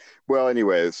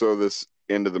anyway. So this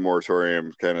end of the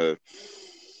moratorium kind of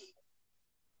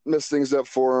messed things up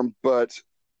for him, but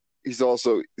he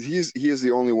is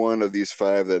the only one of these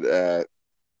five that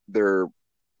there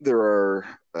are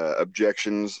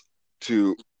objections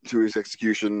to his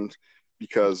execution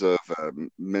because of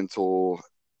mental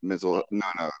no.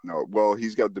 Well,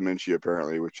 he's got dementia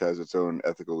apparently, which has its own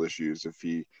ethical issues if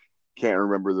he can't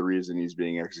remember the reason he's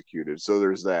being executed. So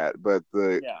there's that. But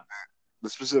the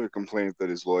specific complaint that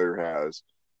his lawyer has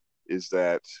is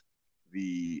that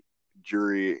the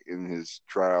jury in his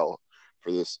trial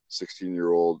for this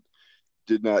 16-year-old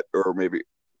did not, or maybe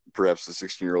perhaps the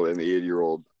 16-year-old and the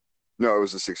 80-year-old. No, it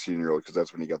was the 16-year-old because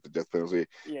that's when he got the death penalty.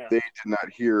 Yeah. They did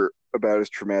not hear about his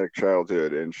traumatic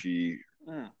childhood, and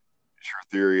her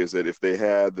theory is that if they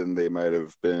had, then they might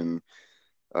have been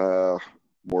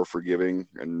more forgiving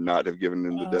and not have given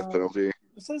him the death penalty.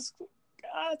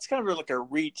 It's kind of like a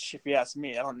reach, if you ask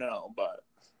me. I don't know, but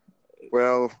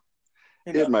well,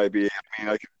 it might be. I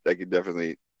mean, I could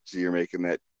definitely see you're making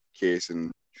that case,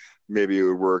 and maybe it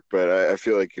would work. But I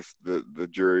feel like if the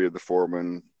jury of the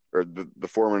foreman or the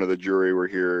foreman of the jury were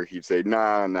here, he'd say,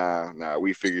 nah,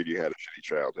 we figured you had a shitty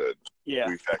childhood. Yeah.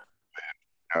 We factored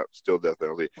still death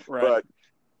penalty. Right. But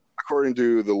according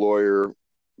to the lawyer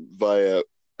via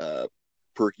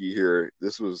Perky here,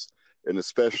 this was an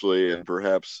especially and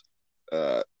perhaps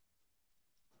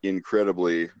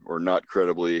incredibly or not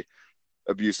credibly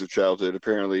abusive childhood.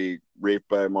 Apparently, raped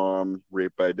by mom,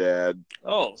 raped by dad,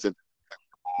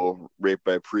 raped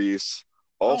by priests,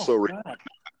 also raped by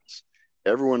nuns.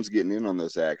 Everyone's getting in on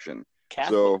this action.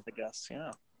 Catholic, so, I guess,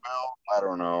 yeah. Well, I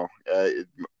don't know. It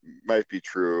might be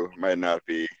true, might not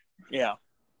be. Yeah.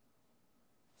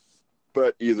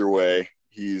 But either way,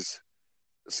 he's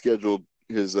scheduled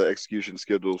his execution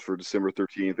scheduled for December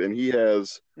 13th, and he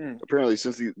has apparently,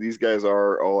 since these guys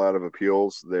are all out of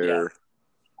appeals, their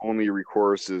only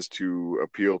recourse is to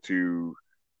appeal to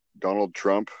Donald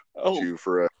Trump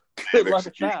for a good luck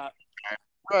at that.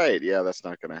 Right? Yeah, that's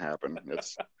not going to happen.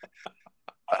 It's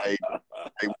I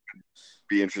would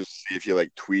be interested to see if he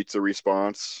tweets a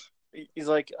response. He's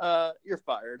like, "You're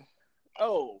fired."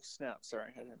 Oh snap!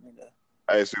 Sorry, I didn't mean to.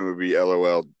 I assume it would be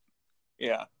LOL.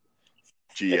 Yeah.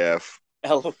 GF.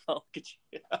 LOL.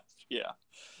 GF. Yeah.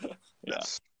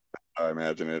 That's how I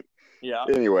imagine it. Yeah.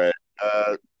 Anyway,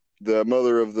 the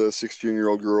mother of the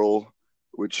 16-year-old girl,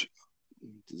 which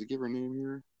does it give her name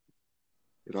here?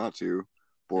 It ought to.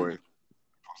 Boy,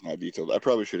 it's not detailed. I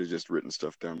probably should have just written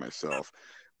stuff down myself,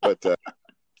 but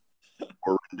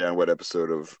or written down what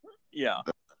episode of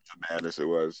the madness it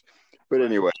was. But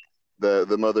anyway,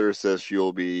 the mother says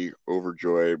she'll be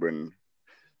overjoyed when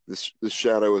this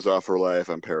shadow is off her life.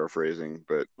 I'm paraphrasing,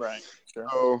 but right. Sure.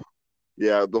 So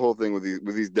yeah, the whole thing with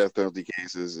these death penalty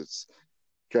cases, it's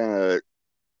kind of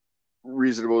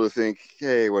reasonable to think,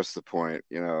 hey, what's the point?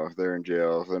 They're in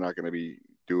jail. They're not going to be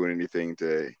doing anything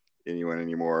to anyone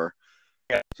anymore.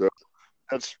 Yeah. So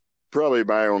that's probably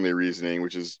my only reasoning,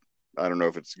 which is, I don't know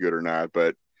if it's good or not,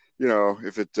 but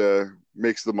if it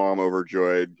makes the mom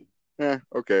overjoyed,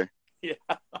 okay. Yeah.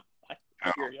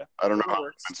 I hear you. I don't know how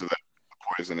expensive that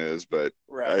poison is, but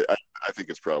right. I think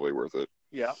it's probably worth it.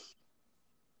 Yeah.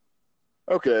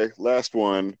 Okay, last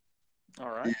one. All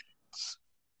right.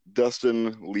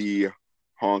 Dustin Lee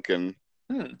Honkin.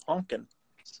 Honkin.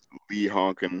 Lee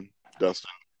Honkin. Dustin.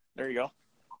 There you go.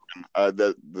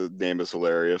 The name is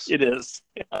hilarious. It is.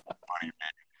 Yeah. Funny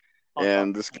name.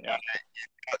 And this guy,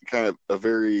 kind of a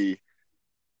very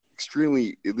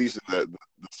extremely, at least in the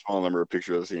small number of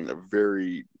pictures I've seen, a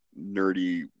very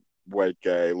nerdy white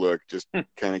guy look, just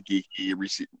kind of geeky,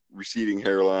 receding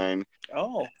hairline.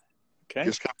 Oh, okay.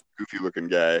 Just kind of goofy looking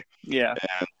guy. Yeah.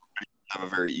 And have a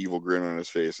very evil grin on his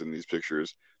face in these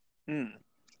pictures. Hmm.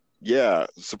 Yeah,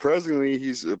 surprisingly,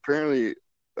 he's apparently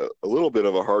a little bit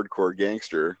of a hardcore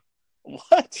gangster.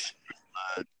 What?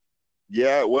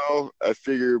 Yeah, well, I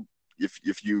figure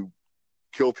if you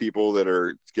kill people that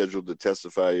are scheduled to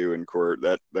testify you in court,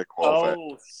 that qualifies.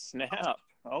 Oh, snap.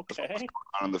 Okay.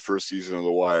 On the first season of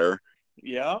The Wire.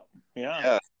 Yeah.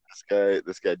 Yeah,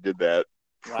 this guy did that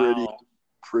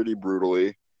pretty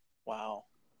brutally. Wow.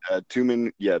 Two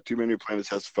men who planned to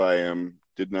testify him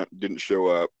didn't show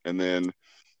up, and then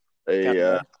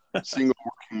a single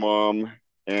working mom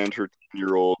and her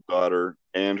 10-year-old daughter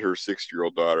and her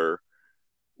 6-year-old daughter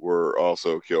were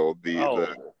also killed.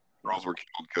 The girls were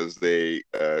killed because they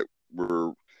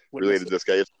were related to this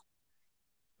guy.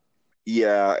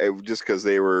 Yeah, just because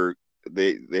they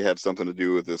had something to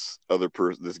do with this other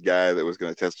person, this guy that was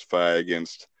going to testify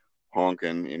against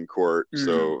Honkin in court. Mm-hmm.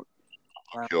 So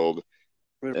killed,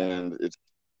 and it's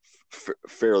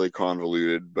fairly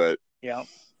convoluted, but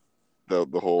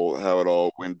the whole how it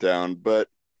all went down. But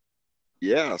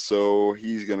yeah, so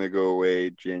he's going to go away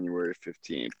January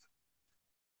 15th.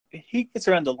 He gets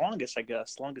around the longest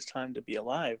time to be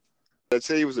alive. I'd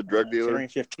say he was a drug dealer. January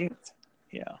 15th.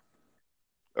 Yeah.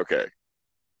 Okay.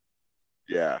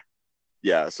 Yeah.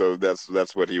 So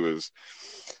that's what he was.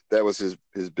 That was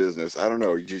his business. I don't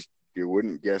know. You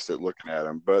wouldn't guess it looking at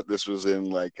him, but this was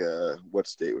in what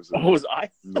state was it? Oh, was I?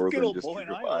 Northern District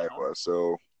of Iowa.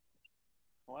 So.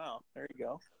 Wow. There you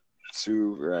go.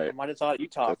 Sioux, right? I might have thought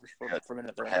Utah for a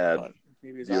minute there. But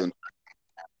maybe it was it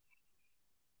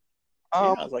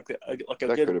was like a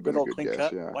good old clean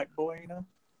cut white boy,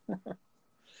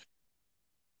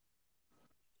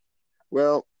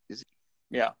 Well, is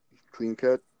he clean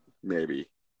cut? Maybe.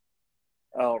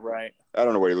 Oh, right. I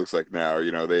don't know what he looks like now.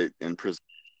 They in prison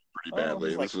pretty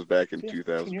badly. This was back in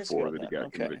 2004 that he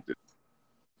got convicted.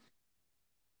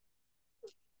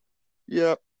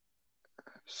 Yep.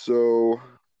 So,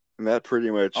 and that pretty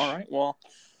much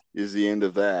is the end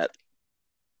of that.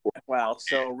 Wow.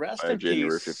 So rest in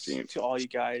January peace 15th. To all you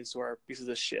guys who are pieces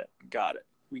of shit. Got it.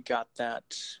 We got that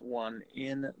one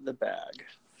in the bag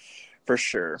for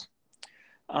sure.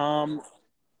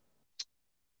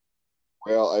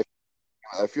 Well,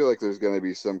 I feel like there's going to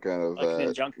be some kind of like an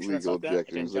injunction or legal something like that? Like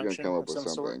an objections. They're going to come injunction up of with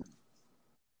some something. sort?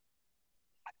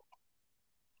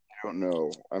 I don't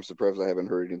know. I'm surprised I haven't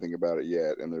heard anything about it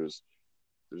yet. And there's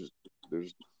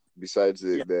besides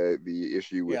Yeah. the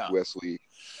issue with Yeah. Wesley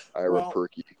Ira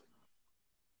Perky,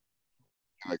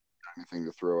 like anything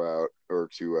to throw out or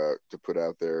to put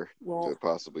out there to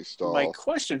possibly stall. My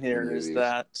question here is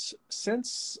that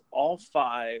since all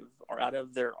 5 are out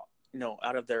of their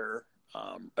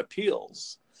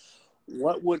appeals,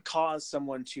 what would cause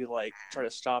someone to like try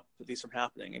to stop these from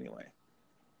happening anyway?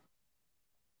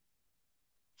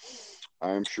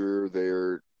 I'm sure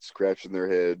they're scratching their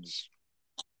heads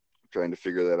trying to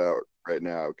figure that out right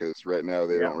now, because right now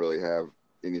they don't really have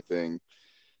anything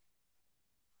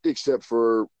except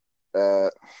for an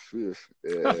appeal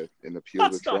to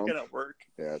Trump. That's not going to work.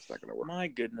 Yeah, it's not going to work. My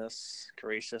goodness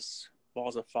gracious,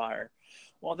 balls of fire.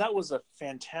 Well, that was a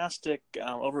fantastic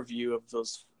overview of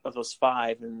those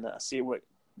 5, and see what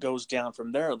goes down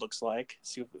from there. It looks like,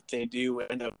 see if they do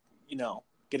end up,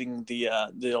 getting the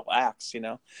axe,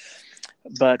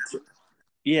 But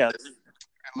yeah, it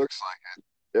looks like it.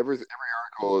 Every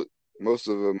article, most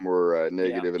of them were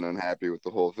negative and unhappy with the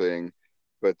whole thing,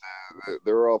 but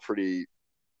they're all pretty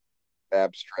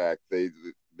abstract. They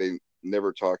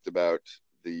never talked about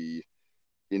the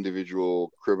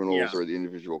individual criminals or the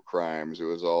individual crimes. It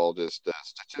was all just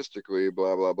statistically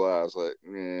blah blah blah. I was like,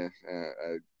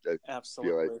 I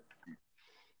absolutely feel like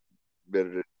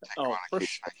better to take on a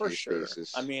case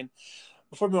basis. I mean,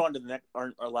 before we move on to the next,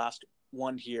 our last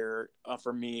one here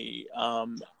for me,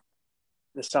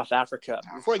 the South Africa.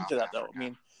 Before I get to that, though, I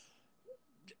mean,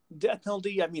 death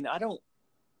penalty. I mean, I don't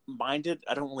mind it.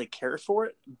 I don't really care for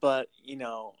it, but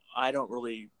I don't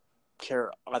really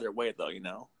care either way, though.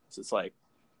 So it's like,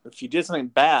 if you did something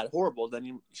bad, horrible, then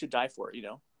you should die for it.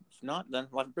 If not, then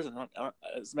life in prison. It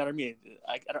doesn't matter to me.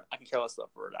 I can care less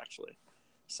for it, actually.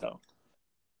 So,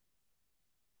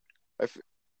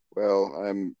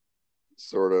 I'm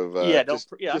sort of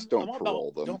don't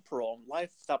parole them. Don't parole them.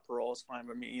 Life without parole is fine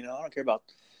with me. I don't care about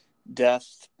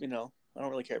death. I don't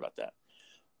really care about that.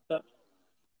 But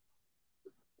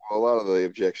a lot of the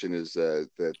objection is that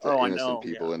innocent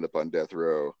people end up on death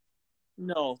row.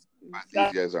 No, but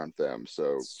these guys aren't them, so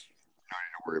no need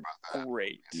to worry about that.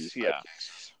 Great, yeah.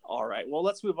 All right, well,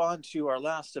 let's move on to our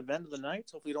last event of the night.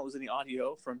 Hopefully, you don't lose any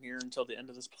audio from here until the end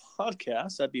of this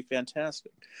podcast. That'd be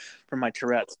fantastic for my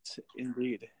Tourette's,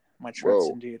 indeed. My Tourette's,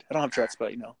 indeed. I don't have Tourette's,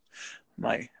 but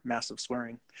my massive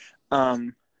swearing.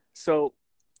 So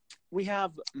we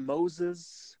have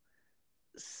Moses.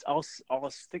 I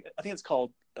think it's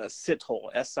called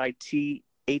Sithole, Sithole.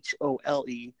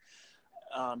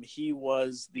 He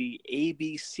was the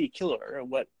ABC killer. And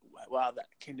what that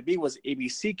came to be was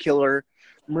ABC killer.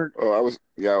 I was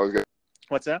good.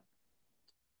 What's that?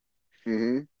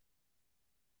 Mm-hmm.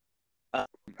 How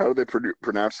do they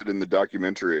pronounce it in the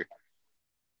documentary?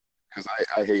 Because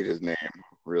I hate his name.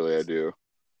 Really, I do.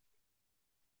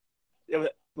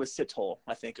 It was Sithole,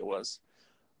 I think it was.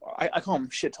 I call him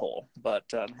Shithole, but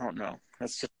I don't know.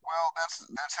 That's just... Well,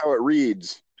 that's how it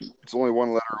reads. It's only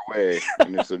one letter away,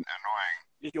 and it's annoying.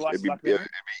 Did you watch the documentary?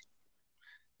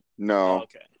 No. Oh,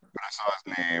 okay. But I saw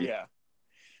his name.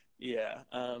 Yeah.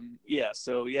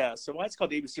 So why it's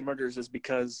called ABC Murders is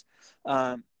because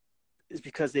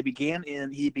he began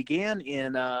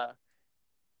in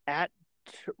at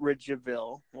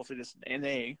Ridgeville, we'll say this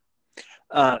NA.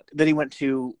 Then he went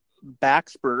to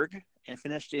Blacksburg and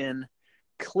finished in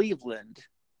Cleveland,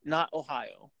 not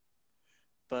Ohio,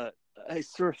 but a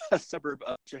suburb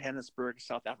of Johannesburg,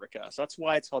 South Africa. So that's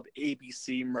why it's called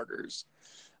ABC Murders.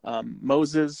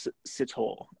 Moses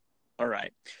Sithole. All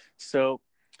right. So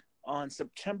on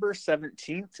September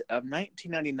 17th of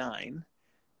 1999,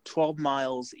 12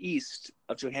 miles east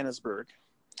of Johannesburg,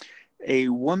 a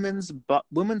woman's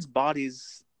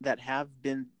bodies that have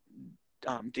been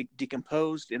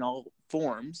decomposed in all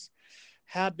forms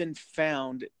have been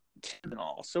found, 10 in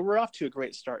all. So we're off to a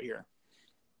great start here.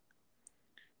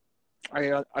 Are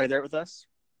you there with us?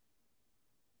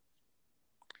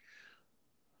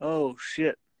 Oh,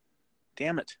 shit.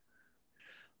 Damn it.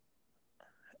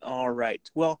 All right.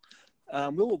 Well,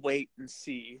 we'll wait and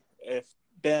see if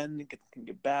Ben can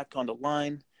get back on the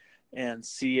line and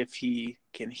see if he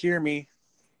can hear me.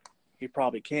 He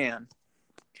probably can.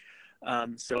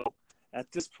 So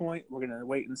at this point, we're going to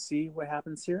wait and see what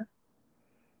happens here.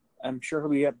 I'm sure he'll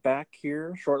be back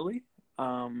here shortly.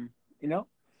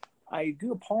 I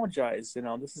do apologize.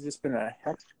 This has just been a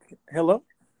heck. Hello?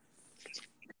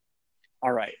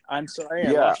 All right. I'm sorry.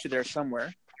 I lost you there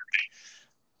somewhere.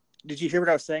 Did you hear what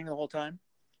I was saying the whole time?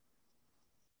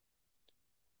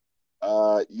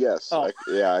 Yes. Oh, I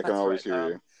can that's always right. hear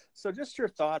you. So just your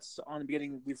thoughts on the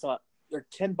beginning. We thought there are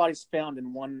 10 bodies found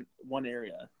in one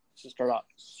area. To start off,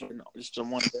 so no, just in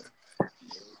one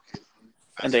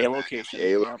and a location.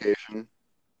 A location.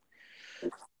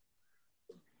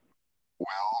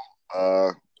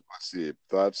 Well, let's see.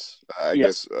 Thoughts? I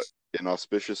Yes. guess an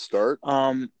auspicious start.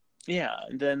 Yeah,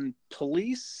 and then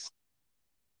police.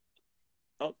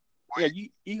 Oh, yeah,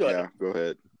 you go ahead. Yeah, go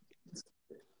ahead.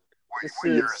 This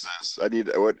What year is this? I need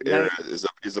what era is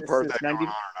the part that going on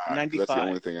or not? 95. That's the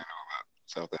only thing I know about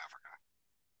South Africa.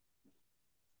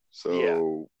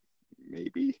 So yeah.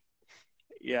 maybe.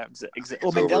 Yeah, exactly.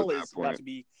 Well, Mandela is about to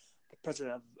be the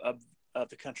president of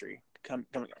the country. Coming.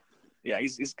 Yeah,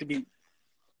 he's gonna be.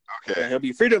 Okay. Yeah, he'll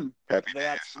be freedom. Happy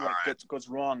That's days. what goes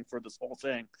wrong for this whole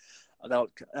thing.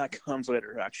 That comes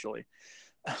later, actually.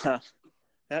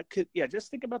 That could,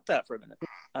 just think about that for a minute.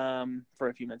 For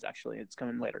a few minutes, actually. It's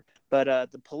coming later.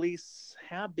 But the police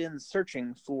have been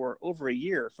searching for over a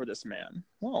year for this man.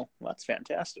 Well, that's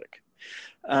fantastic.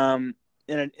 In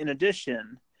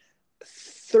addition,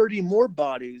 30 more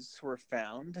bodies were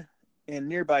found in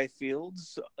nearby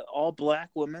fields, all black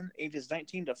women, ages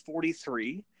 19 to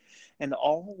 43, and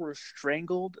all were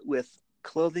strangled with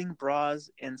clothing, bras,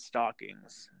 and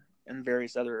stockings, and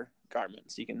various other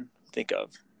garments you can think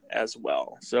of as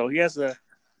well. So he has a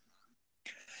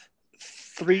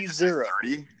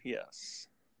 30. Yes.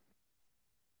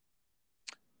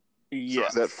 Yeah. So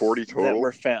is that 40 total? That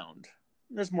were found.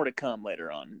 There's more to come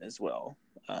later on as well.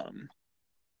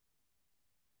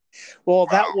 Well,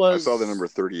 that was. I saw the number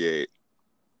 38.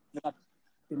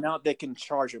 Now they can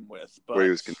charge him with, but what he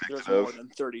was convicted there's of? more than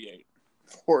 38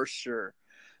 for sure.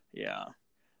 Yeah.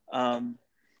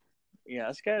 Yeah,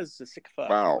 this guy is a sick fuck.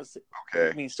 Wow. Okay.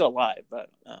 I mean, he's still alive, but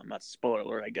that's a spoiler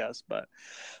alert, I guess. But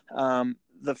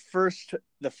the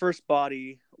first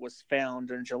body was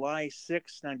found on July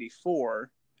 6,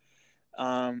 94.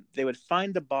 They would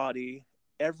find the body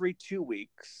every 2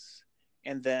 weeks,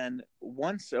 and then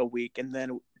once a week, and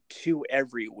then 2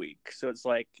 every week. So it's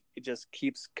like it just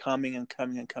keeps coming and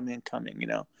coming and coming and coming. You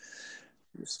know,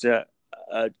 just a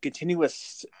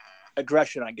continuous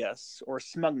aggression, I guess, or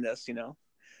smugness. You know,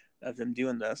 of them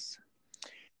doing this.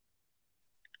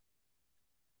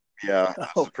 Yeah,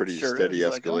 that's a pretty steady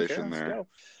escalation there.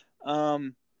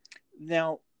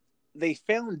 Now, they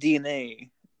found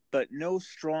DNA, but no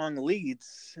strong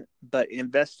leads. But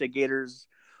investigators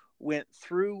went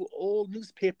through old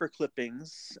newspaper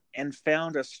clippings and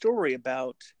found a story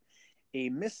about a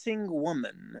missing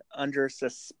woman under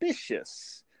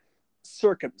suspicious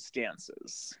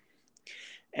circumstances.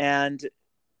 And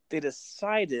they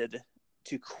decided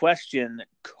to question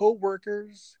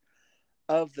co-workers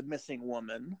of the missing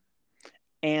woman,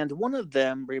 and one of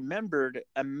them remembered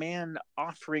a man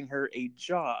offering her a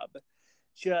job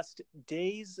just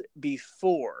days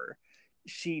before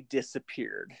she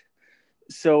disappeared.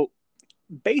 So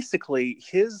basically,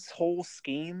 his whole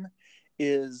scheme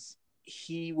is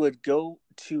he would go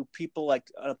to people like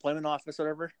an employment office or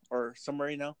whatever, or somewhere,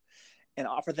 you know, and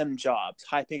offer them jobs,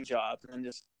 high-paying jobs, and then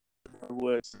just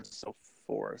woods and so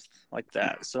forth, like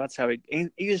that. So that's how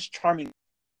he's charming.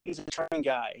 He's a charming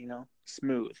guy, you know,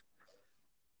 smooth.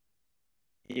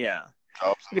 Yeah,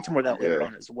 we'll get to more of that later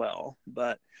on as well.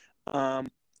 But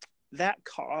that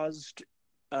caused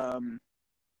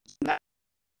that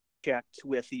checked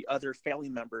with the other family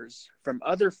members from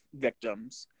other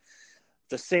victims,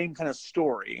 the same kind of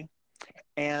story,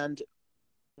 and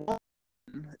one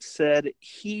said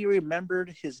he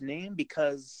remembered his name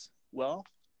because, well,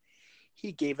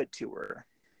 he gave it to her,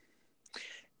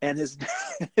 and his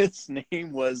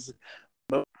name was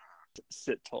Mo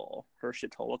Shithole, her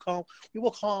Shithole. We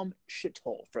will call him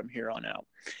Shithole from here on out.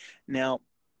 Now,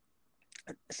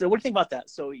 so what do you think about that?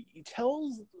 So he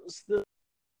tells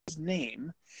his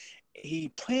name. He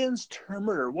plans to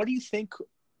murder. What do you think?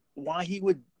 Why he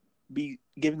would be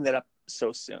giving that up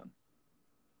so soon?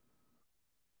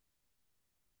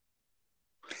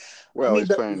 Well, he's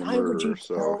planning to murder.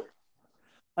 So,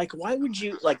 why would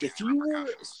you if you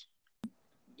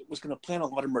was going to plan a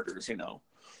lot of murders? You know,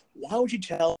 why would you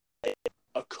tell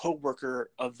a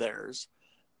coworker of theirs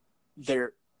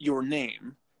your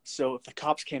name? So if the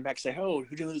cops came back and say, "Oh,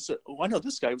 who did this?" "Oh, I know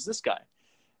this guy. It was this guy."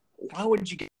 Why would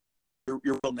you get your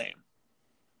real name?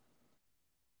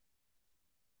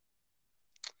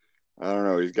 I don't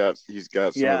know. He's got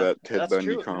some of that Ted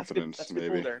Bundy confidence. That's maybe.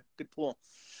 Good pull there. Good pull.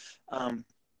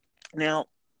 Now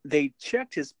they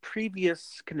checked his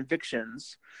previous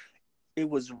convictions. It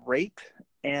was rape,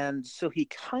 and so he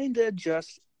kind of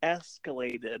just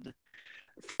escalated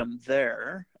from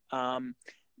there.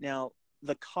 Now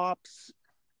the cops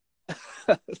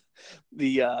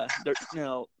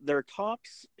their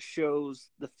talks shows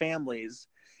the families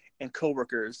and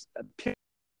coworkers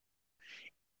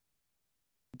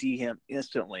him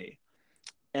instantly,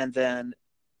 and then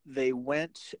they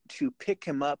went to pick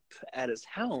him up at his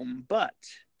home, but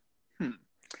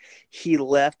he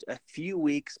left a few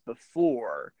weeks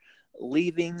before,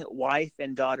 leaving wife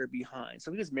and daughter behind.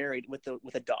 So he was married with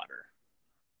a daughter.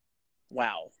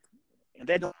 Wow. And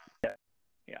they don't.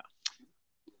 Yeah.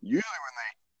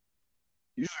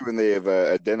 Usually when they have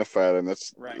identified them,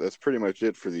 that's right. That's pretty much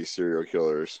it for these serial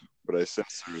killers. But I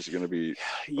sense there's going to be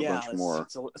a bunch more.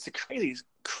 It's a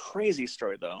crazy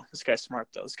story, though. This guy's smart,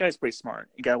 though. This guy's pretty smart.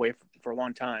 He got away for a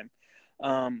long time.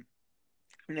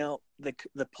 Now,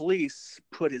 the police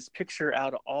put his picture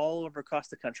out all over across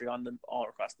the country, all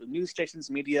across the news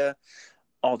stations, media,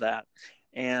 all that.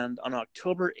 And on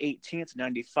October 18th,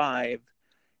 1995,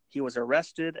 he was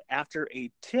arrested after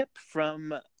a tip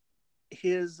from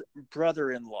his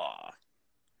brother-in-law.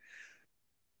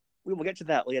 We will get to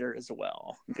that later as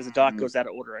well, because the doc goes out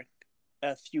of order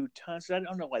a few times. I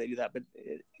don't know why they do that, but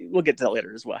we'll get to that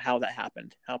later as well. How that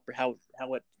happened, how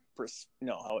it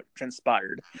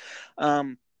transpired.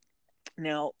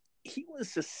 Now, he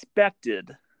was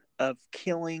suspected of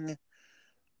killing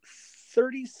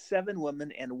 37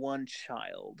 women and one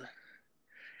child.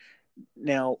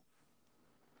 Now,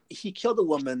 he killed a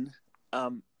woman,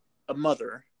 a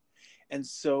mother, and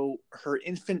so her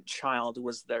infant child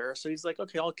was there. So he's like,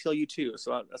 okay, I'll kill you too.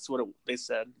 So that's what they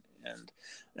said. And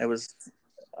it was,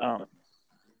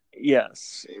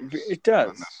 yes, it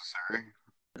does. Unnecessary.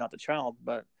 Not the child,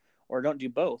 or don't do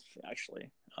both, actually.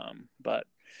 But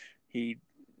he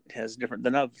has different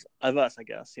than of us, I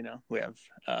guess. We have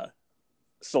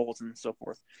souls and so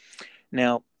forth.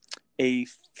 Now, a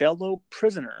fellow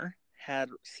prisoner had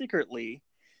secretly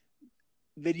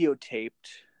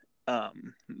videotaped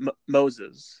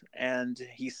Moses, and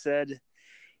he said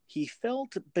he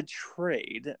felt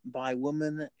betrayed by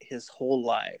women his whole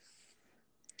life.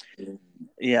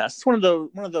 Yeah, it's one of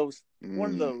those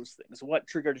things. What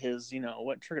triggered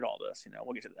all this?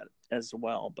 We'll get to that as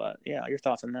well. But yeah, your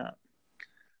thoughts on that?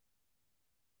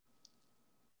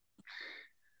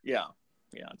 Yeah.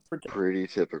 Pretty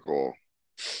typical.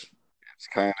 It's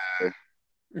kind of,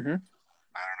 I don't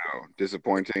know,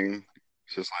 disappointing.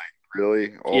 It's just like,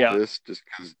 really, all this just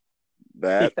because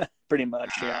that? Yeah, pretty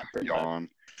much. Yeah, yawn.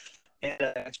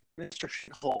 And Mr.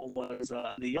 Shithole was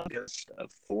the youngest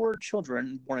of 4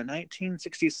 children born in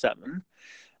 1967.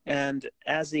 And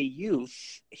as a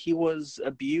youth, he was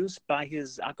abused by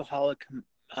his alcoholic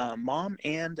mom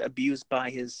and abused by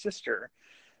his sister.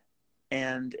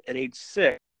 And at age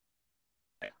 6,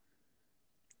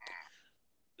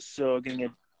 so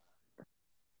getting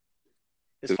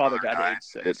his father died at age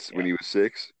 6. When he was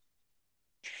 6?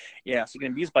 Yeah, so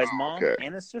getting abused by his mom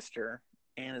and his sister,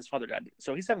 and his father died.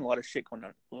 So he's having a lot of shit going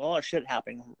on, a lot of shit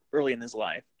happening early in his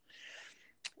life.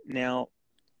 Now,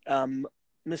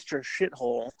 Mr.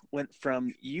 Shithole went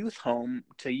from youth home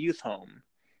to youth home,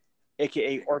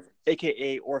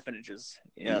 aka orphanages.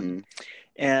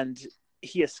 And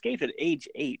he escaped at age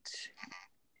 8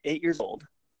 years old,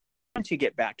 trying to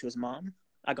get back to his mom,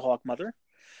 alcoholic mother.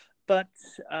 But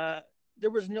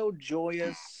there was no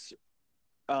joyous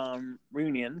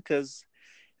reunion, because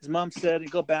his mom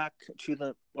said, go back to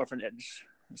the orphanage.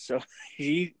 So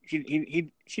she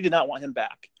did not want him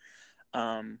back,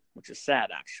 which is sad,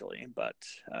 actually. But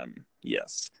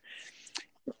yes,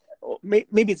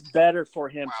 maybe it's better for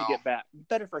him to get back.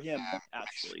 Better for him,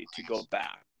 actually, to go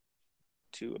back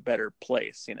to a better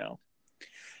place.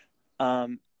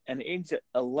 And at age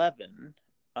 11,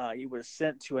 he was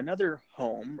sent to another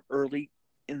home.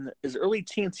 In his early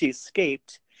teens, he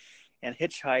escaped and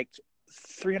hitchhiked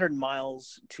 300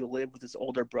 miles to live with his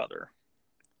older brother.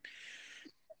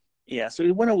 Yeah, so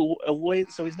he went away.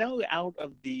 So he's now out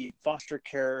of the foster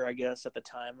care, I guess, at the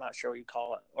time. I'm not sure what you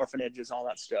call it, orphanages, all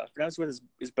that stuff. But I was with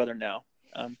his brother now,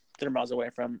 300 miles away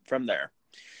from there.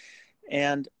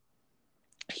 And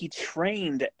he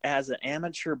trained as an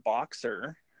amateur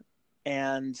boxer,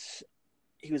 and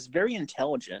he was very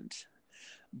intelligent,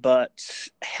 but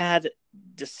had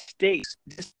distaste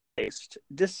I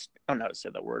don't know how to say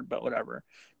that word, but whatever,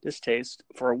 distaste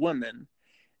for a woman.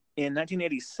 In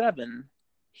 1987,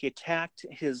 he attacked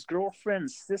his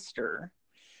girlfriend's sister.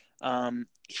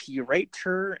 He raped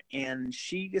her, and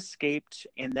she escaped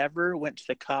and never went to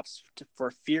the cops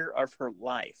for fear of her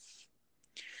life.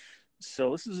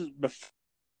 So this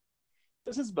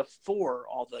is before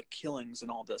all the killings and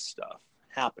all this stuff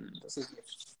happened.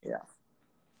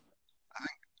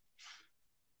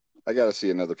 I gotta see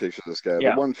another picture of this guy.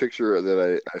 Yeah. The one picture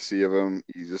that I see of him,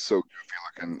 he's just so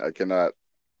goofy looking. I cannot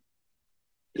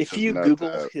If you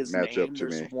Google his name,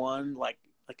 there's one like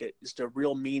just a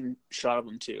real mean shot of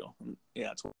him too.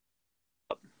 Yeah, it's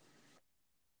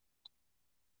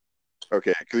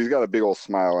okay, because he's got a big old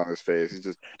smile on his face. He's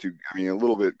just a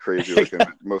little bit crazy looking,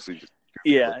 but mostly just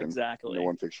looking, exactly. No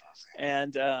one picture.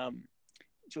 And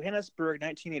Johannesburg,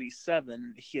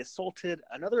 1987, he assaulted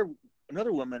another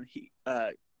woman.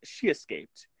 She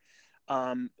escaped.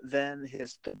 Then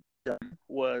his victim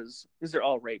these are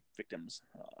all rape victims,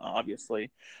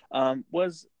 obviously,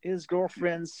 was his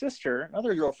girlfriend's sister,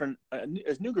 another girlfriend, a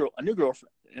new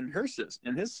girlfriend, and her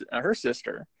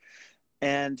sister.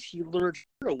 And he lured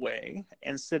her away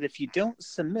and said, "If you don't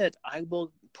submit, I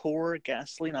will pour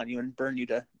gasoline on you and burn you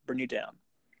down."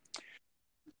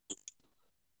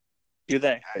 Do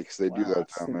they? Yikes, they do that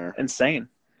down there. Insane.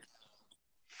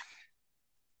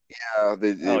 Yeah,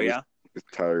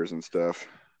 with tires and stuff.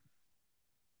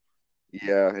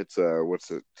 Yeah, it's what's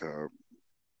it?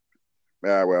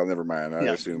 Well, never mind. I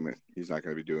assume he's not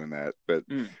going to be doing that. But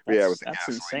with the that's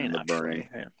gasoline insane, and the burning.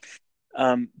 Yeah.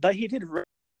 But he did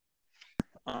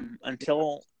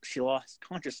until she lost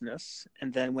consciousness,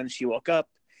 and then when she woke up,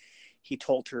 he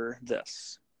told her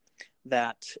this: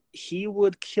 that he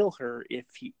would kill her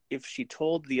if she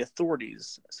told the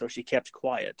authorities, so she kept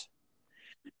quiet.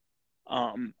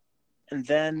 And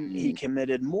then he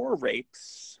committed more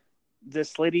rapes.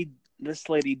 This lady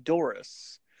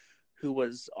Doris, who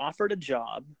was offered a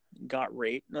job, got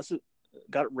raped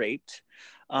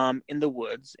in the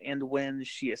woods, and when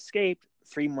she escaped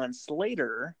 3 months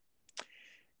later,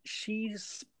 she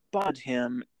spotted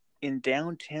him in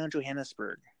downtown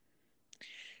Johannesburg,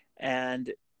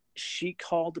 and she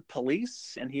called the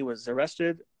police, and he was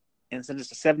arrested and sentenced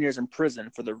to 7 years in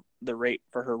prison for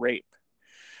her rape.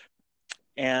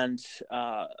 And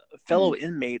fellow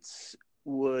inmates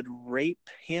would rape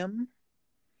him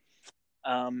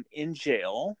in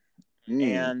jail,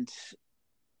 and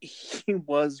he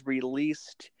was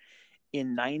released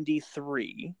in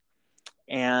 1993,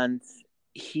 and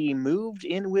he moved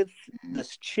in with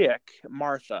this chick,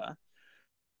 Martha,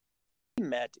 he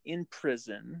met in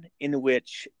prison, in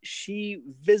which she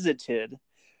visited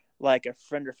like a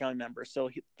friend or family member. So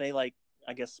they I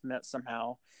guess met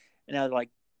somehow, and now they're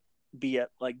be a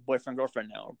boyfriend girlfriend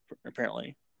now,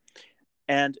 apparently.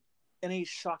 And in a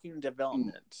shocking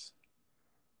development,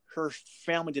 her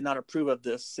family did not approve of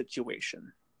this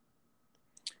situation.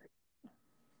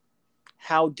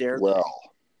 How dare they?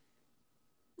 Well,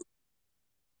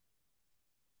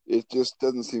 it just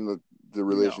doesn't seem that the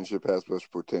relationship has much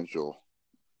potential.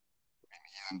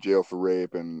 He's in jail for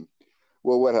rape, and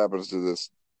what happens to this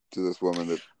woman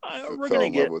that fell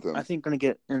in love with him? I think we're gonna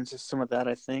get into some of that.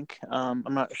 I think I'm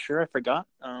not sure. I forgot.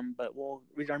 But we'll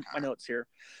read my notes here.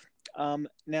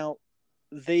 Now,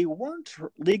 they weren't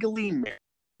legally married,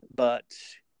 but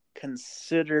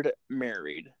considered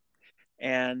married,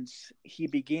 and he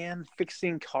began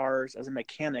fixing cars as a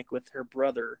mechanic with her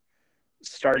brother,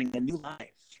 starting a new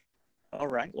life. All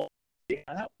right, well, yeah,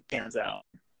 that pans out.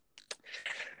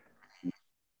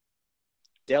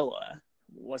 Della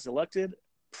was elected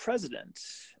president,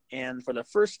 and for the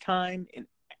first time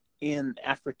in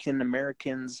African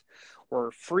Americans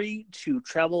were free to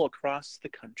travel across the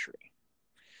country.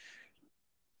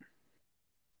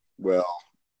 Well,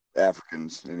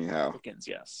 Africans, anyhow. Africans,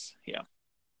 yes, yeah.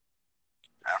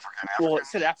 Africans. Well, it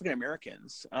said African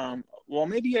Americans. Well,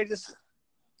 maybe I just.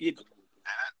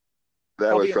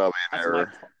 That was probably an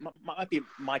error. Might be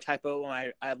my typo.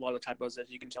 I have a lot of typos, as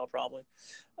you can tell, probably.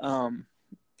 When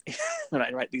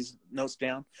I write these notes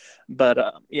down, but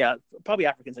yeah, probably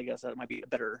Africans. I guess that might be a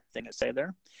better thing to say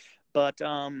there. But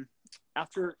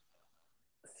after,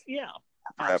 yeah,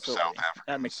 perhaps South Africa.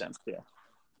 That makes sense. Yeah,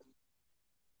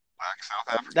 Black South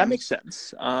Africa. That makes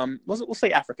sense. We'll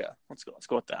say Africa. Let's go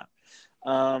with that.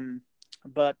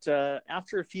 But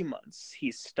after a few months,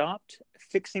 he stopped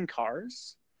fixing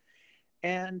cars,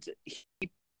 and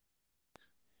he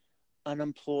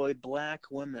unemployed Black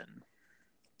women.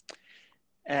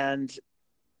 And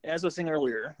as I was saying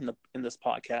earlier in this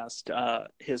podcast,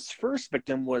 his first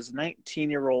victim was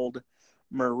 19-year-old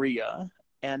Maria,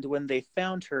 and when they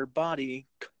found her body,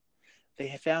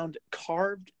 they found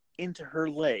carved into her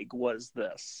leg was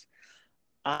this: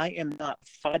 "I am not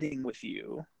fighting with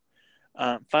you.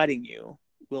 Fighting you.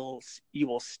 You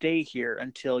will stay here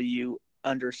until you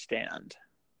understand."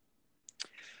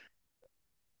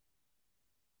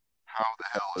 How the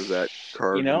hell is that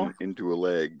carved into a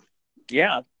leg?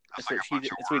 Yeah, that's what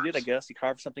he did, I guess. He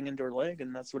carved something into her leg,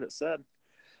 and that's what it said.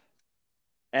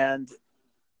 And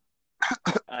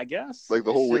I guess like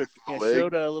the whole leg. It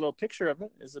showed a little picture of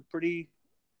it. It's a pretty.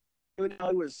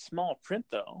 It was small print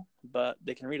though, but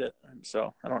they can read it.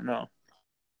 So I don't know.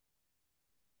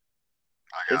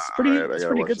 It's I gotta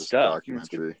pretty watch good this stuff. I mean,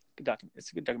 documentary.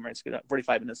 it's a good documentary. It's good,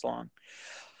 45 minutes long.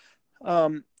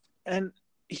 And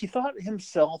he thought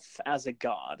himself as a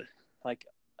god, like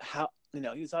how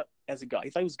he thought as a god. He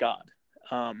thought he was God,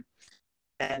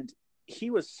 and he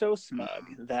was so smug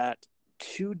that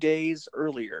 2 days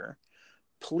earlier,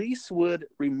 police would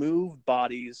remove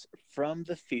bodies from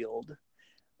the field.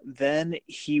 Then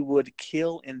he would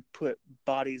kill and put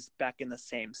bodies back in the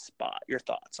same spot. Your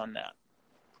thoughts on that?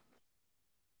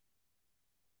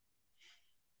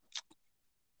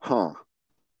 Huh.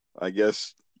 I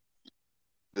guess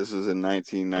this is in Around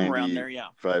there,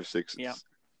 1995, six. Yeah.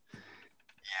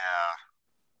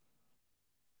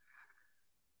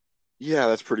 Yeah,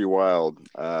 that's pretty wild.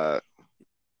 I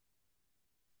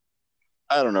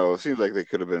don't know. It seems like they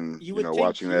could have been,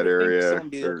 watching that area. someone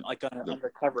be like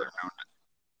undercover.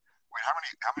 Wait, how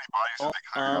many bodies did they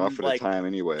clear off at a time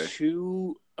anyway?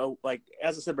 Two, like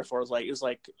as I said before, it was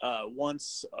like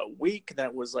once a week. Then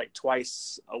it was like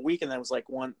twice a week, and then it was like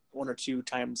one or two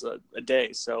times a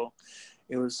day. So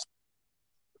it was.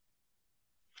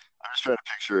 I'm just trying to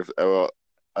picture if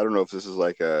I don't know if this is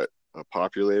like a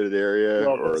populated area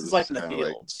or this is like in the kind of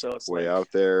field, like so it's way like out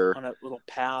there on a little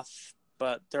path.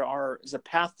 But there's a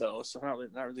path though, so not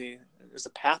really. There's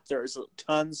a path. There's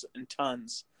tons and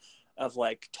tons of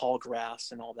like tall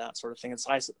grass and all that sort of thing. It's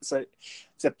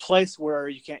a place where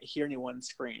you can't hear anyone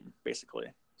scream, basically.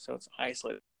 So it's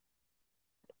isolated.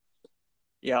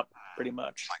 Yep, pretty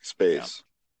much. It's like space.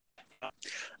 Yep.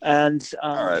 And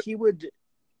right. he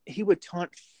would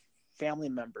taunt family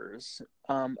members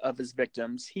of his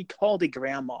victims. He called a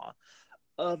grandma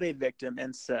of a victim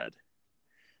and said,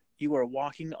 "You are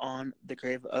walking on the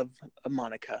grave of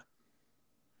Monica."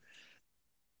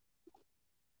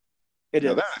 That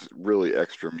is really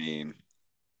extra mean.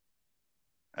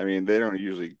 I mean, they don't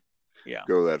usually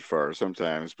go that far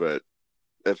sometimes, but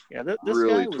that's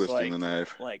really twisting the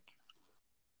knife. Like,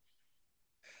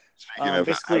 speaking of,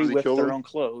 basically with their own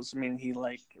clothes. I mean, he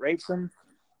like rapes them,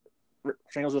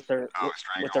 strangles with their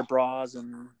bras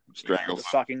and the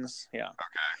stockings. Yeah, okay,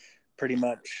 pretty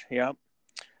much. Yep.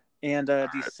 And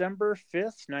December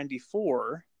 5th,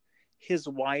 1994, his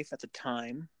wife at the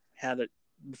time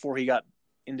before he got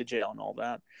into jail and all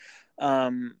that,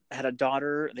 had a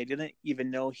daughter. They didn't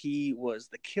even know he was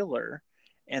the killer.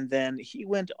 And then he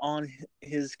went on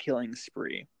his killing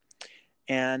spree.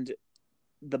 And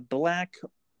the black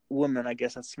woman, I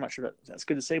guess I'm not sure that's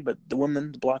good to say, but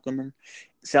the black woman,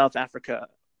 South Africa,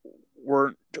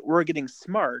 were getting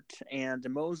smart, and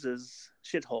Moses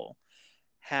Shithole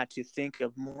had to think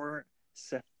of more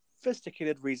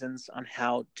sophisticated reasons on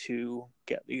how to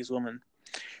get these women.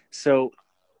 So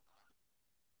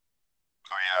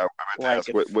I meant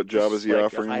to ask, what job is he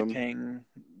offering them? A high-paying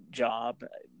job.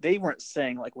 They weren't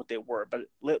saying like what they were, but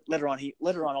later on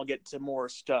I'll get to more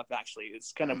stuff. Actually,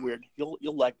 it's kind of weird. You'll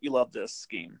love this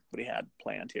scheme what he had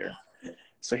planned here.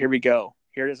 So here we go.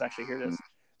 Here it is.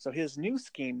 So his new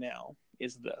scheme now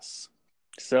is this.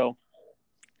 So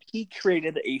he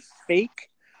created a fake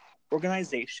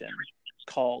organization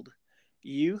called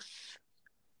Youth.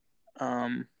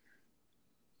 Damn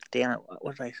it!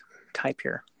 What did I type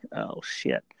here? Oh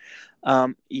shit!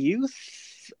 Youth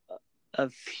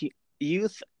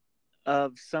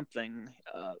of something.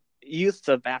 Youth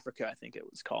of Africa, I think it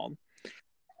was called.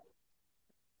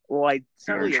 Well, you're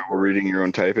having trouble reading your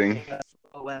own typing.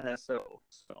 ONSO,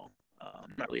 so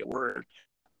not really a word.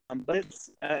 But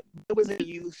it was a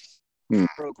youth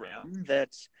program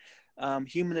that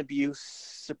human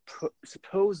abuse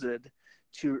supposed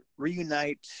to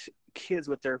reunite kids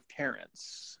with their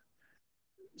parents.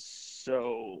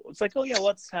 So it's like, oh yeah,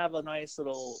 let's have a nice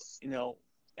little,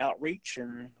 outreach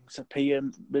and pay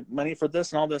you money for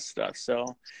this and all this stuff.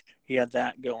 So he had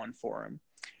that going for him,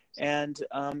 and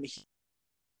he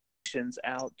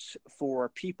out for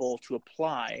people to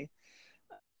apply.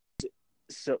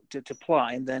 To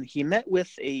apply, and then he met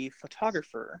with a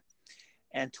photographer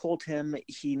and told him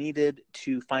he needed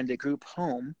to find a group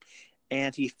home,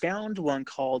 and he found one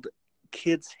called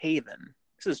Kids Haven.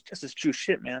 This is true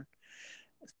shit, man.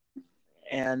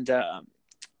 And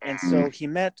so he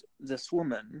met this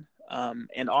woman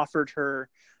and offered her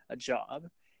a job,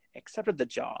 accepted the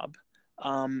job,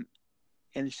 and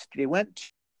they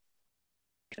went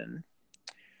to,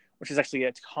 which is actually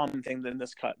a common thing in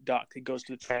this doc. He goes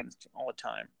to the trains all the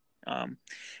time.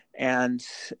 And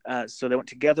so they went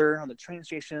together on the train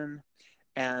station,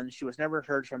 and she was never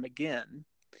heard from again.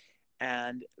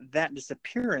 And that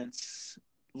disappearance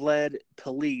led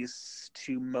police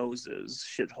to Moses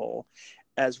Shithole,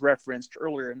 as referenced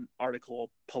earlier in the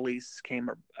article. Police came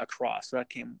across. So that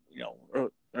came,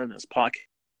 in this podcast.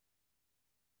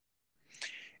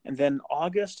 And then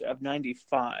August of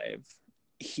 95,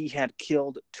 he had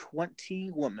killed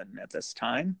 20 women at this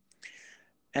time.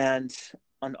 And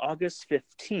on August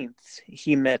 15th,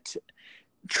 he met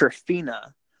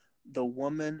Trifina, the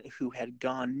woman who had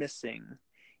gone missing.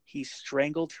 He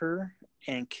strangled her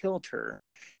and killed her.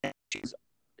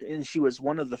 And she was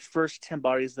one of the first 10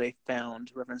 bodies they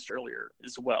found, referenced earlier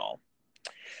as well.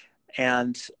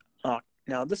 And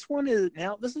now this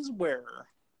is where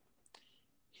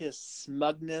his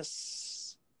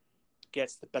smugness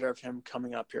gets the better of him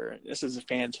coming up here. This is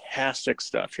fantastic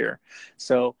stuff here.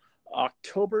 So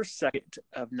October 2nd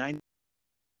of 90,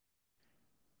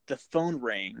 the phone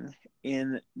rang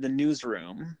in the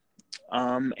newsroom,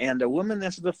 and a woman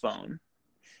answered the phone,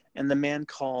 and the man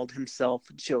called himself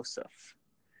Joseph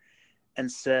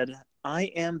and said, "I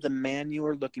am the man you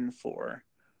are looking for."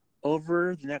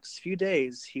 Over the next few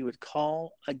days, he would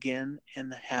call again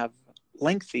and have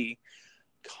lengthy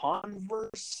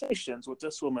conversations with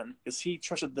this woman, because he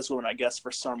trusted this woman, I guess,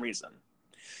 for some reason.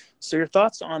 So your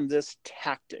thoughts on this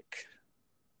tactic?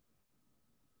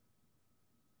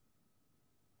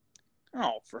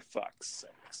 Oh, for fuck's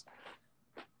sakes.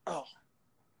 Oh.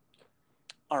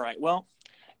 All right, well,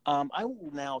 I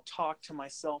will now talk to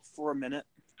myself for a minute.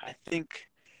 I think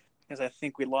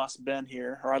we lost Ben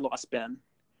here, or I lost Ben.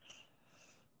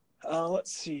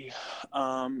 Let's see.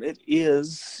 It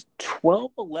is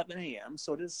 12:11 a.m.,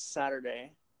 so it is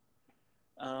Saturday.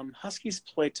 Huskies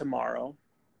play tomorrow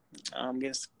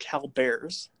against Cal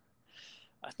Bears.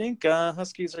 I think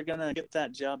Huskies are going to get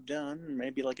that job done,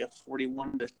 maybe like a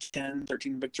 41-10,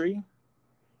 13 victory.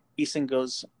 Eason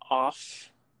goes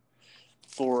off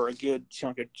for a good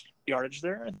chunk of yardage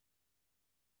there.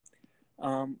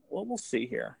 Well, we'll see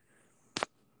here.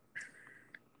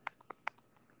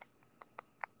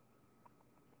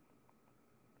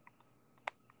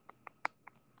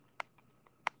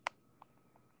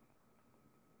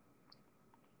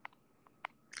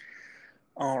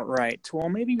 All right. Well,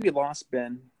 maybe we lost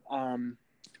Ben,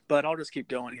 but I'll just keep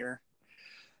going here.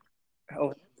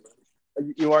 Oh,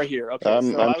 you are here. Okay.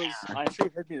 I'm sure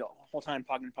you heard me the whole time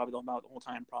talking probably about the whole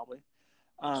time probably.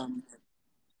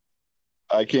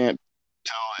 I can't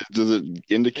tell. Does it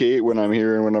indicate when I'm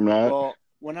here and when I'm not? Well,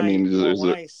 when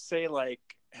I say like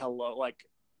hello, like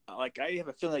I have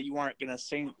a feeling that you aren't gonna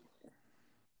say.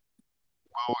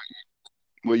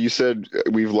 Well, you said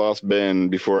we've lost Ben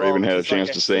before I even had a chance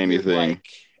to say anything.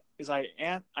 Because I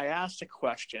asked a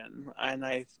question and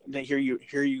I hear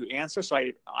you answer, so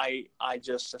I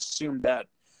just assumed that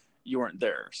you weren't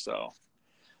there. So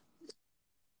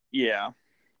yeah.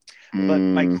 But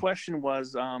my question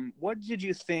was, what did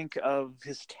you think of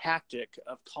his tactic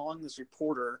of calling this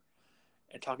reporter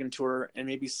and talking to her and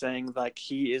maybe saying like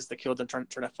he is the killer they're trying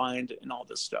to find and all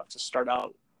this stuff to start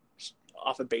out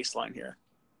off a baseline here?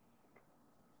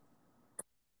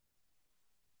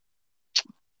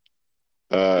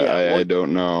 I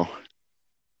don't know.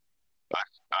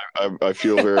 I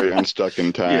feel very unstuck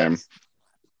in time. Yes.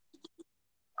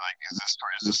 Like,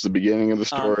 is this the beginning of the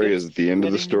story? Is it the end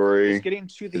of the story? It's getting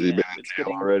to the end. It's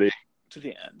getting already to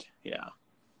the end. Yeah.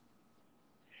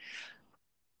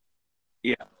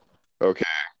 Yeah. Okay.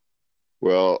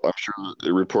 Well, I'm sure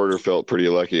the reporter felt pretty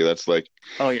lucky. That's like,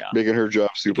 making her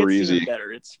job super easy. Even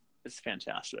better. It's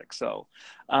fantastic. So,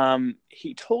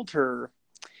 he told her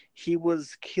he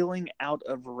was killing out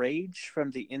of rage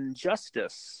from the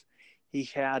injustice he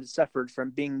had suffered from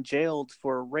being jailed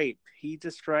for rape. He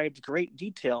described great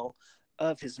detail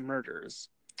of his murders.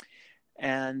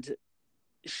 And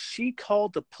she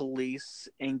called the police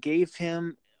and gave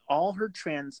him all her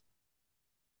transcripts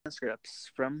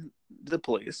from the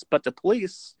police, but the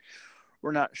police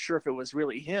were not sure if it was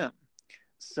really him.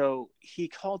 So he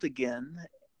called again,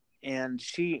 and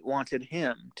she wanted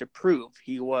him to prove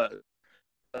he was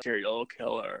a serial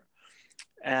killer.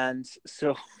 And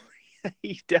so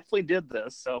he definitely did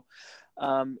this. So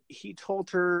he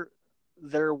told her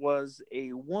there was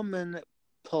a woman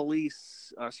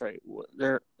police.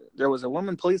 There was a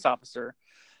woman police officer.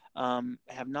 They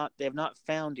have not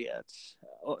found yet.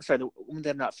 The woman they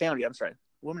have not found yet. I'm sorry,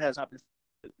 the woman has not been.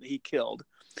 He killed.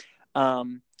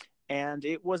 And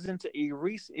it wasn't a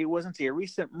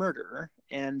recent murder,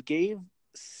 and gave.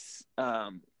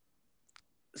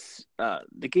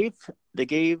 They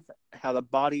gave how the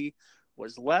body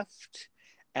was left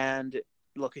and the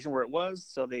location where it was,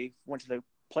 so they went to the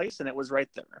place and it was right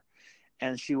there,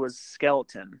 and she was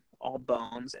skeleton, all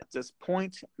bones. At this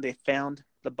point they found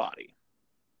the body.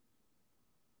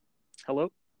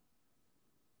 Hello?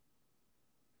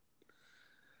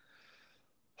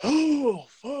 Oh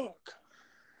fuck.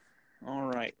 All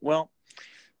right, well,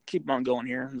 keep on going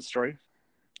here in the story.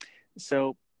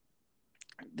 So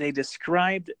they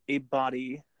described a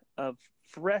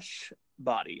fresh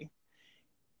body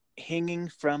hanging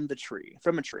from a tree.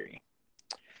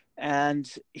 And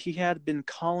he had been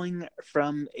calling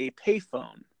from a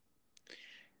payphone.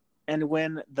 And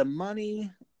when the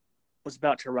money was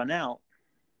about to run out,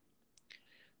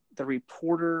 the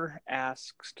reporter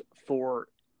asked for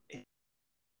him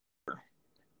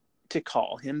to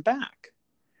call him back.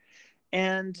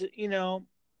 And,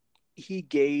 he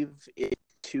gave it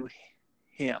to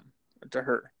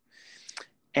her.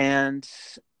 And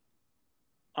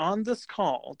on this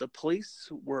call, the police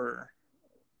were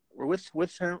with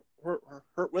her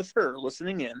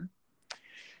listening in.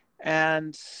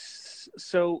 And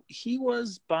so he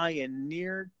was by a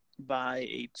nearby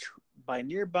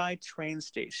train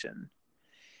station,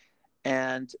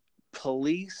 and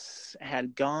police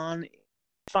had gone to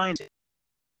find him.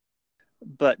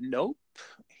 But nope,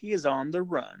 he is on the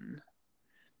run.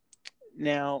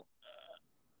 Now,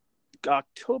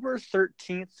 October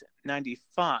 13th,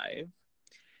 1995,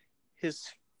 his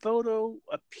photo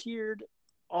appeared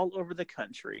all over the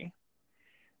country,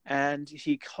 and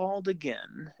he called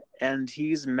again, and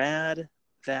he's mad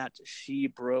that she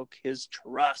broke his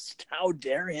trust. How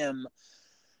dare him?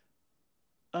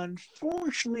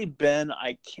 Unfortunately, Ben,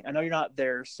 I know you're not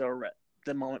there, so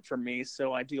the moment for me,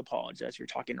 so I do apologize. You're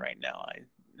talking right now.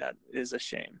 That is a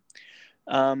shame.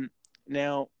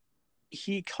 Now,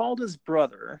 he called his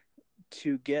brother-in-law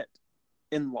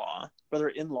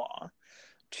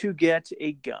to get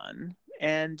a gun,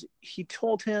 and he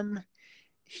told him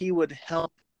he would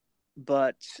help,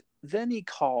 but then he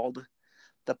called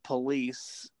the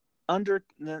police.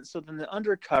 So then the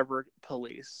undercover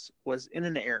police was in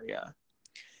an area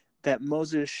that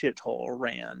Moses Shithole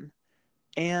ran,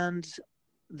 and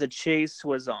the chase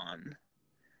was on.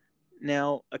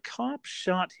 Now, a cop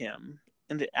shot him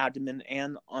in the abdomen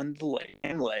and on the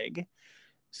leg.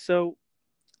 So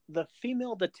the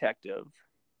female detective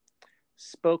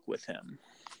spoke with him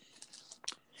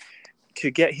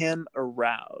to get him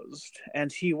aroused,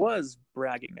 and he was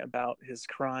bragging about his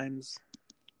crimes.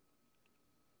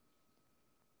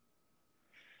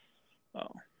 Oh.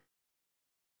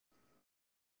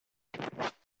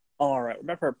 All right, we're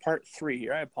back for part 3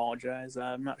 here. I apologize.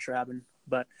 I'm not sure what happened.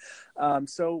 But,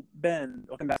 so, Ben,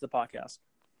 welcome back to the podcast.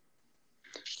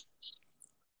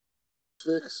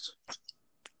 Fixed.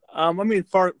 For this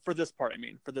part, for this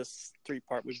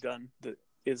 3-part we've done, that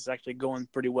is actually going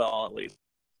pretty well, at least.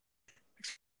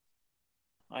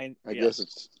 I guess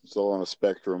it's all on a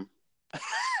spectrum.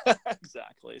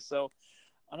 Exactly. So,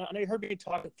 I know you heard me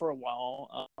talking for a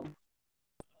while,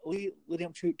 leading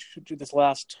up to this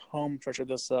last home stretch of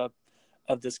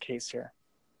this case here.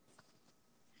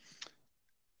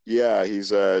 Yeah, he's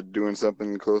doing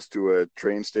something close to a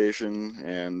train station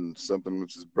and something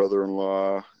with his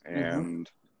brother-in-law, and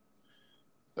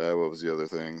what was the other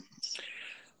thing?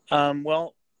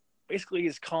 Well, basically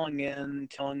he's calling in,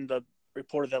 telling the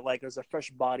reporter that there's a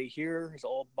fresh body here, his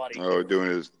old body. Oh, doing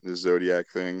his Zodiac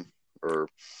thing, his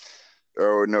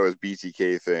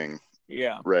BTK thing.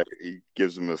 Yeah. Right. He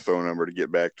gives him a phone number to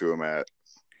get back to him at.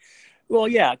 Well,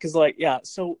 yeah, because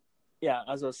so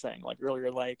as I was saying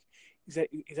earlier, he's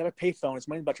at a payphone. His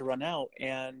money's about to run out,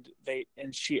 and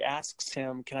she asks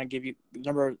him, "Can I give you the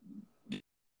number?"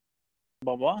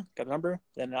 Blah blah. Got the number.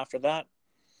 Then after that,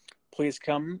 please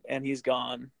come, and he's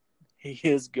gone. He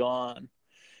is gone.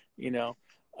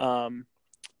 All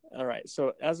right.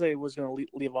 So as I was going to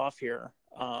leave off here,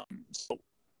 so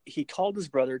he called his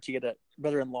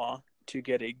brother-in-law to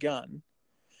get a gun,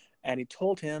 and he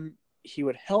told him he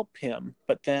would help him,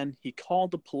 but then he called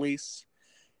the police.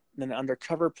 And then an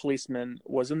undercover policeman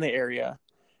was in the area,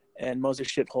 and Moses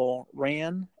Shithole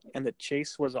ran, and the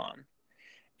chase was on.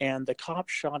 And the cop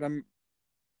shot him.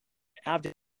 Are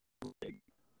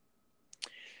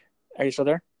you still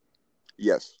there?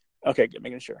 Yes. Okay, good.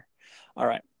 Making sure. All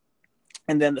right.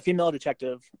 And then the female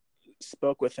detective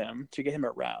spoke with him to get him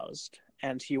aroused,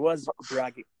 and he was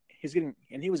bragging.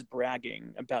 He was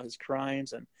bragging about his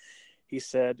crimes, and he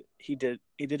said he did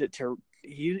it to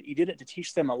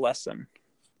teach them a lesson.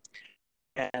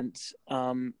 And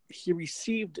he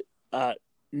received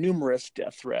numerous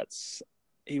death threats.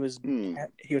 He was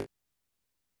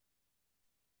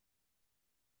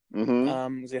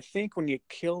I think when you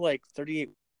kill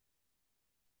 38,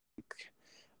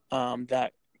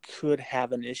 that could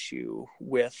have an issue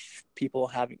with people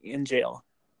having in jail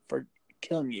for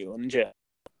killing you in jail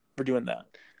for doing that.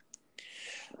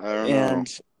 I don't know.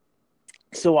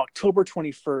 So October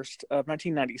 21st of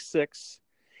 1996,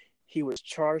 he was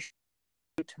charged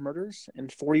with murders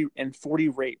and 40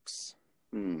 rapes.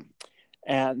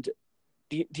 And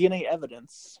DNA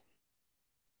evidence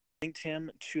linked him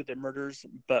to the murders,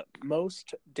 but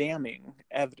most damning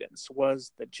evidence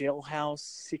was the jailhouse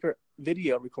secret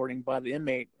video recording by the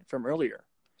inmate from earlier.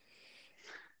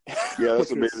 Yeah,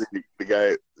 that's amazing.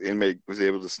 The inmate was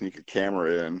able to sneak a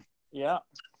camera in. Yeah.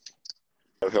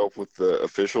 That help with the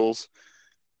officials.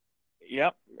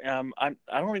 Yep. I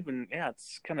don't even. Yeah,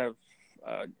 it's kind of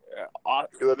odd.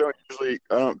 Because I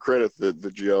don't credit the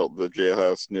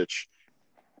jailhouse snitch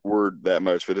word that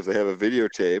much, but if they have a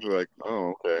videotape, like,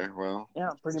 oh, okay, well, yeah,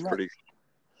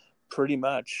 pretty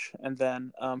much. And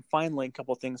then finally, a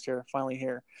couple of things here.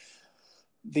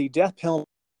 The death penalty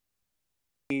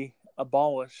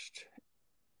abolished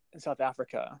in South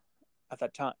Africa at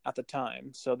the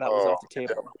time, so that was off the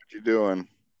table. What you doing?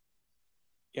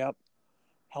 Yep.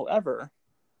 However,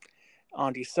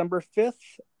 on December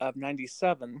 5th of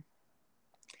 97,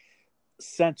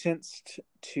 sentenced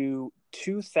to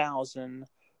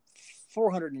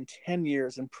 2,410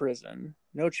 years in prison,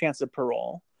 no chance of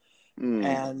parole.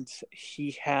 And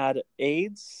he had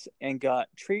AIDS and got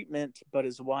treatment, but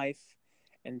his wife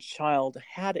and child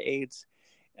had AIDS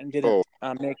and didn't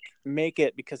make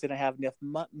it because they didn't have enough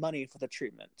money for the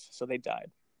treatment, so they died.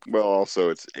 Well, also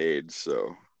it's AIDS,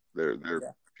 so they're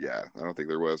I don't think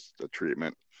there was a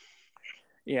treatment.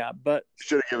 Yeah, but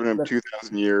should have given him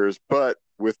 2,000 years, but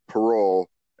with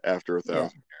parole after 1,000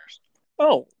 years.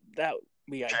 Oh, that would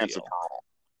be ideal. Chance of parole.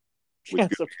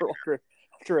 Chance of parole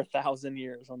after 1,000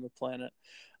 years on the planet.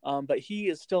 But he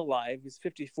is still alive. He's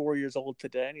 54 years old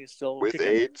today, and he's still with kicking.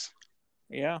 AIDS.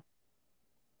 Yeah.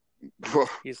 Wow.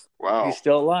 He's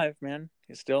still alive, man.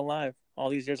 He's still alive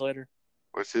all these years later.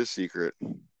 What's his secret? I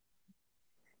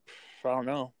don't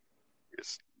know.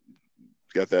 He's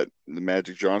got the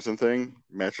Magic Johnson thing,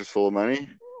 mattress full of money.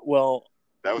 Well,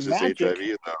 that was his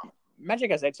HIV though.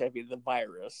 Magic has HIV, the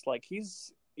virus. Like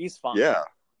he's fine. Yeah,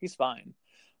 he's fine.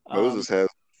 Moses has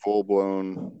full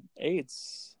blown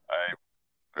AIDS.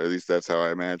 At least that's how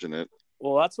I imagine it.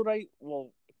 Well, that's what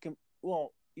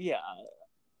yeah.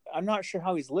 I'm not sure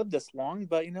how he's lived this long,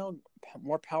 but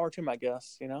more power to him, I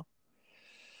guess.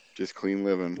 Just clean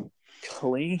living.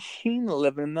 Clean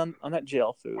living on that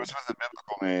jail food. What's with the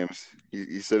biblical names?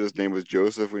 He said his name was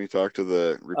Joseph when he talked to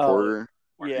the reporter.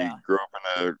 Yeah. He grew up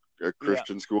in a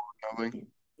Christian school or something.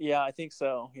 Yeah, I think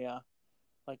so. Yeah.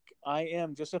 Like, I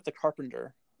am Joseph the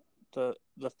carpenter, the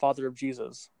father of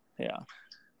Jesus. Yeah.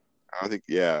 I think,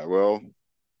 yeah. Well,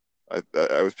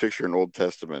 I was picturing Old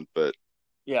Testament, but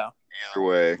yeah. Either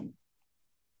way.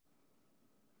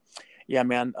 Yeah,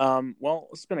 man. Well,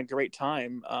 it's been a great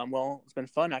time. It's been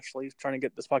fun actually trying to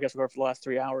get this podcast recorded for the last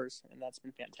 3 hours, and that's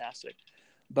been fantastic.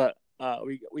 But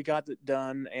we got it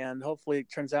done, and hopefully it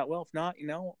turns out well. If not,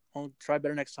 I'll try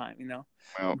better next time.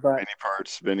 Well, many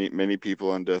parts, many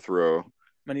people on death row.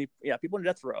 People on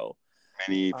death row.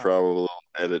 Many probable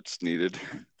edits needed.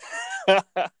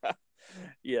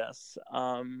 Yes.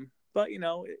 But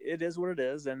it is what it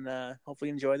is, and hopefully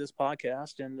you enjoy this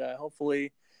podcast, and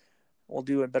hopefully we'll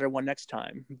do a better one next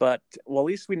time. But at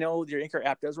least we know your Anchor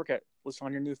app does work at least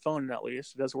on your new phone. At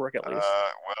least it does work at least.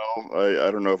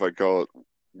 I don't know if I'd call it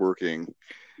working.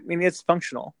 I mean, it's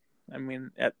functional. I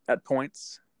mean, at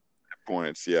points. At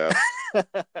points, yeah. But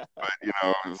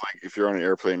it's like if you're on an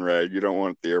airplane ride, you don't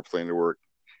want the airplane to work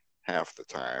half the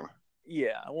time.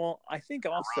 Yeah. Well, I think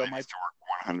also it really needs to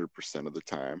work 100% of the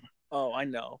time. Oh, I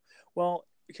know. Well,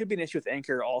 it could be an issue with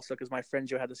Anchor also because my friend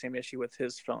Joe had the same issue with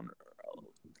his phone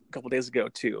a couple of days ago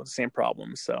too. Same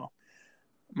problem. So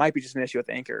might be just an issue with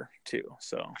Anchor too.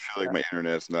 So I feel like my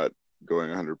internet's not going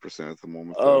 100% at the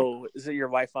moment. Oh, is it your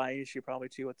Wi-Fi issue probably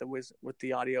too with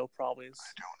the audio probably? I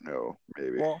don't know.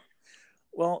 Maybe.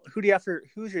 Well,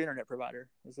 who's your internet provider?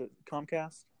 Is it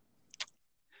Comcast?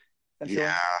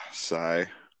 Yeah, sigh.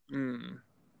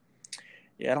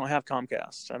 Yeah, I don't have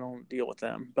Comcast. I don't deal with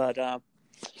them, but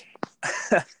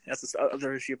that's this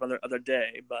other issue for another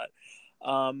day. But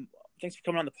thanks for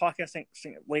coming on the podcast.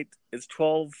 Late, it's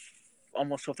 12,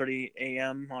 almost 12:30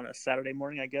 a.m. on a Saturday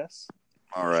morning, I guess.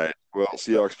 All right. Well,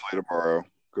 Seahawks play tomorrow.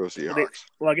 Go Seahawks.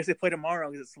 I guess they play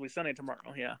tomorrow because it's Sunday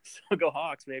tomorrow. Yeah, so go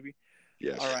Hawks, baby.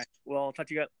 Yes. All right. Well, I'll talk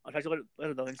to you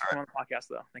later, though. Thanks for coming on the podcast,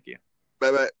 though. Thank you.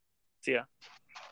 Bye-bye. See ya.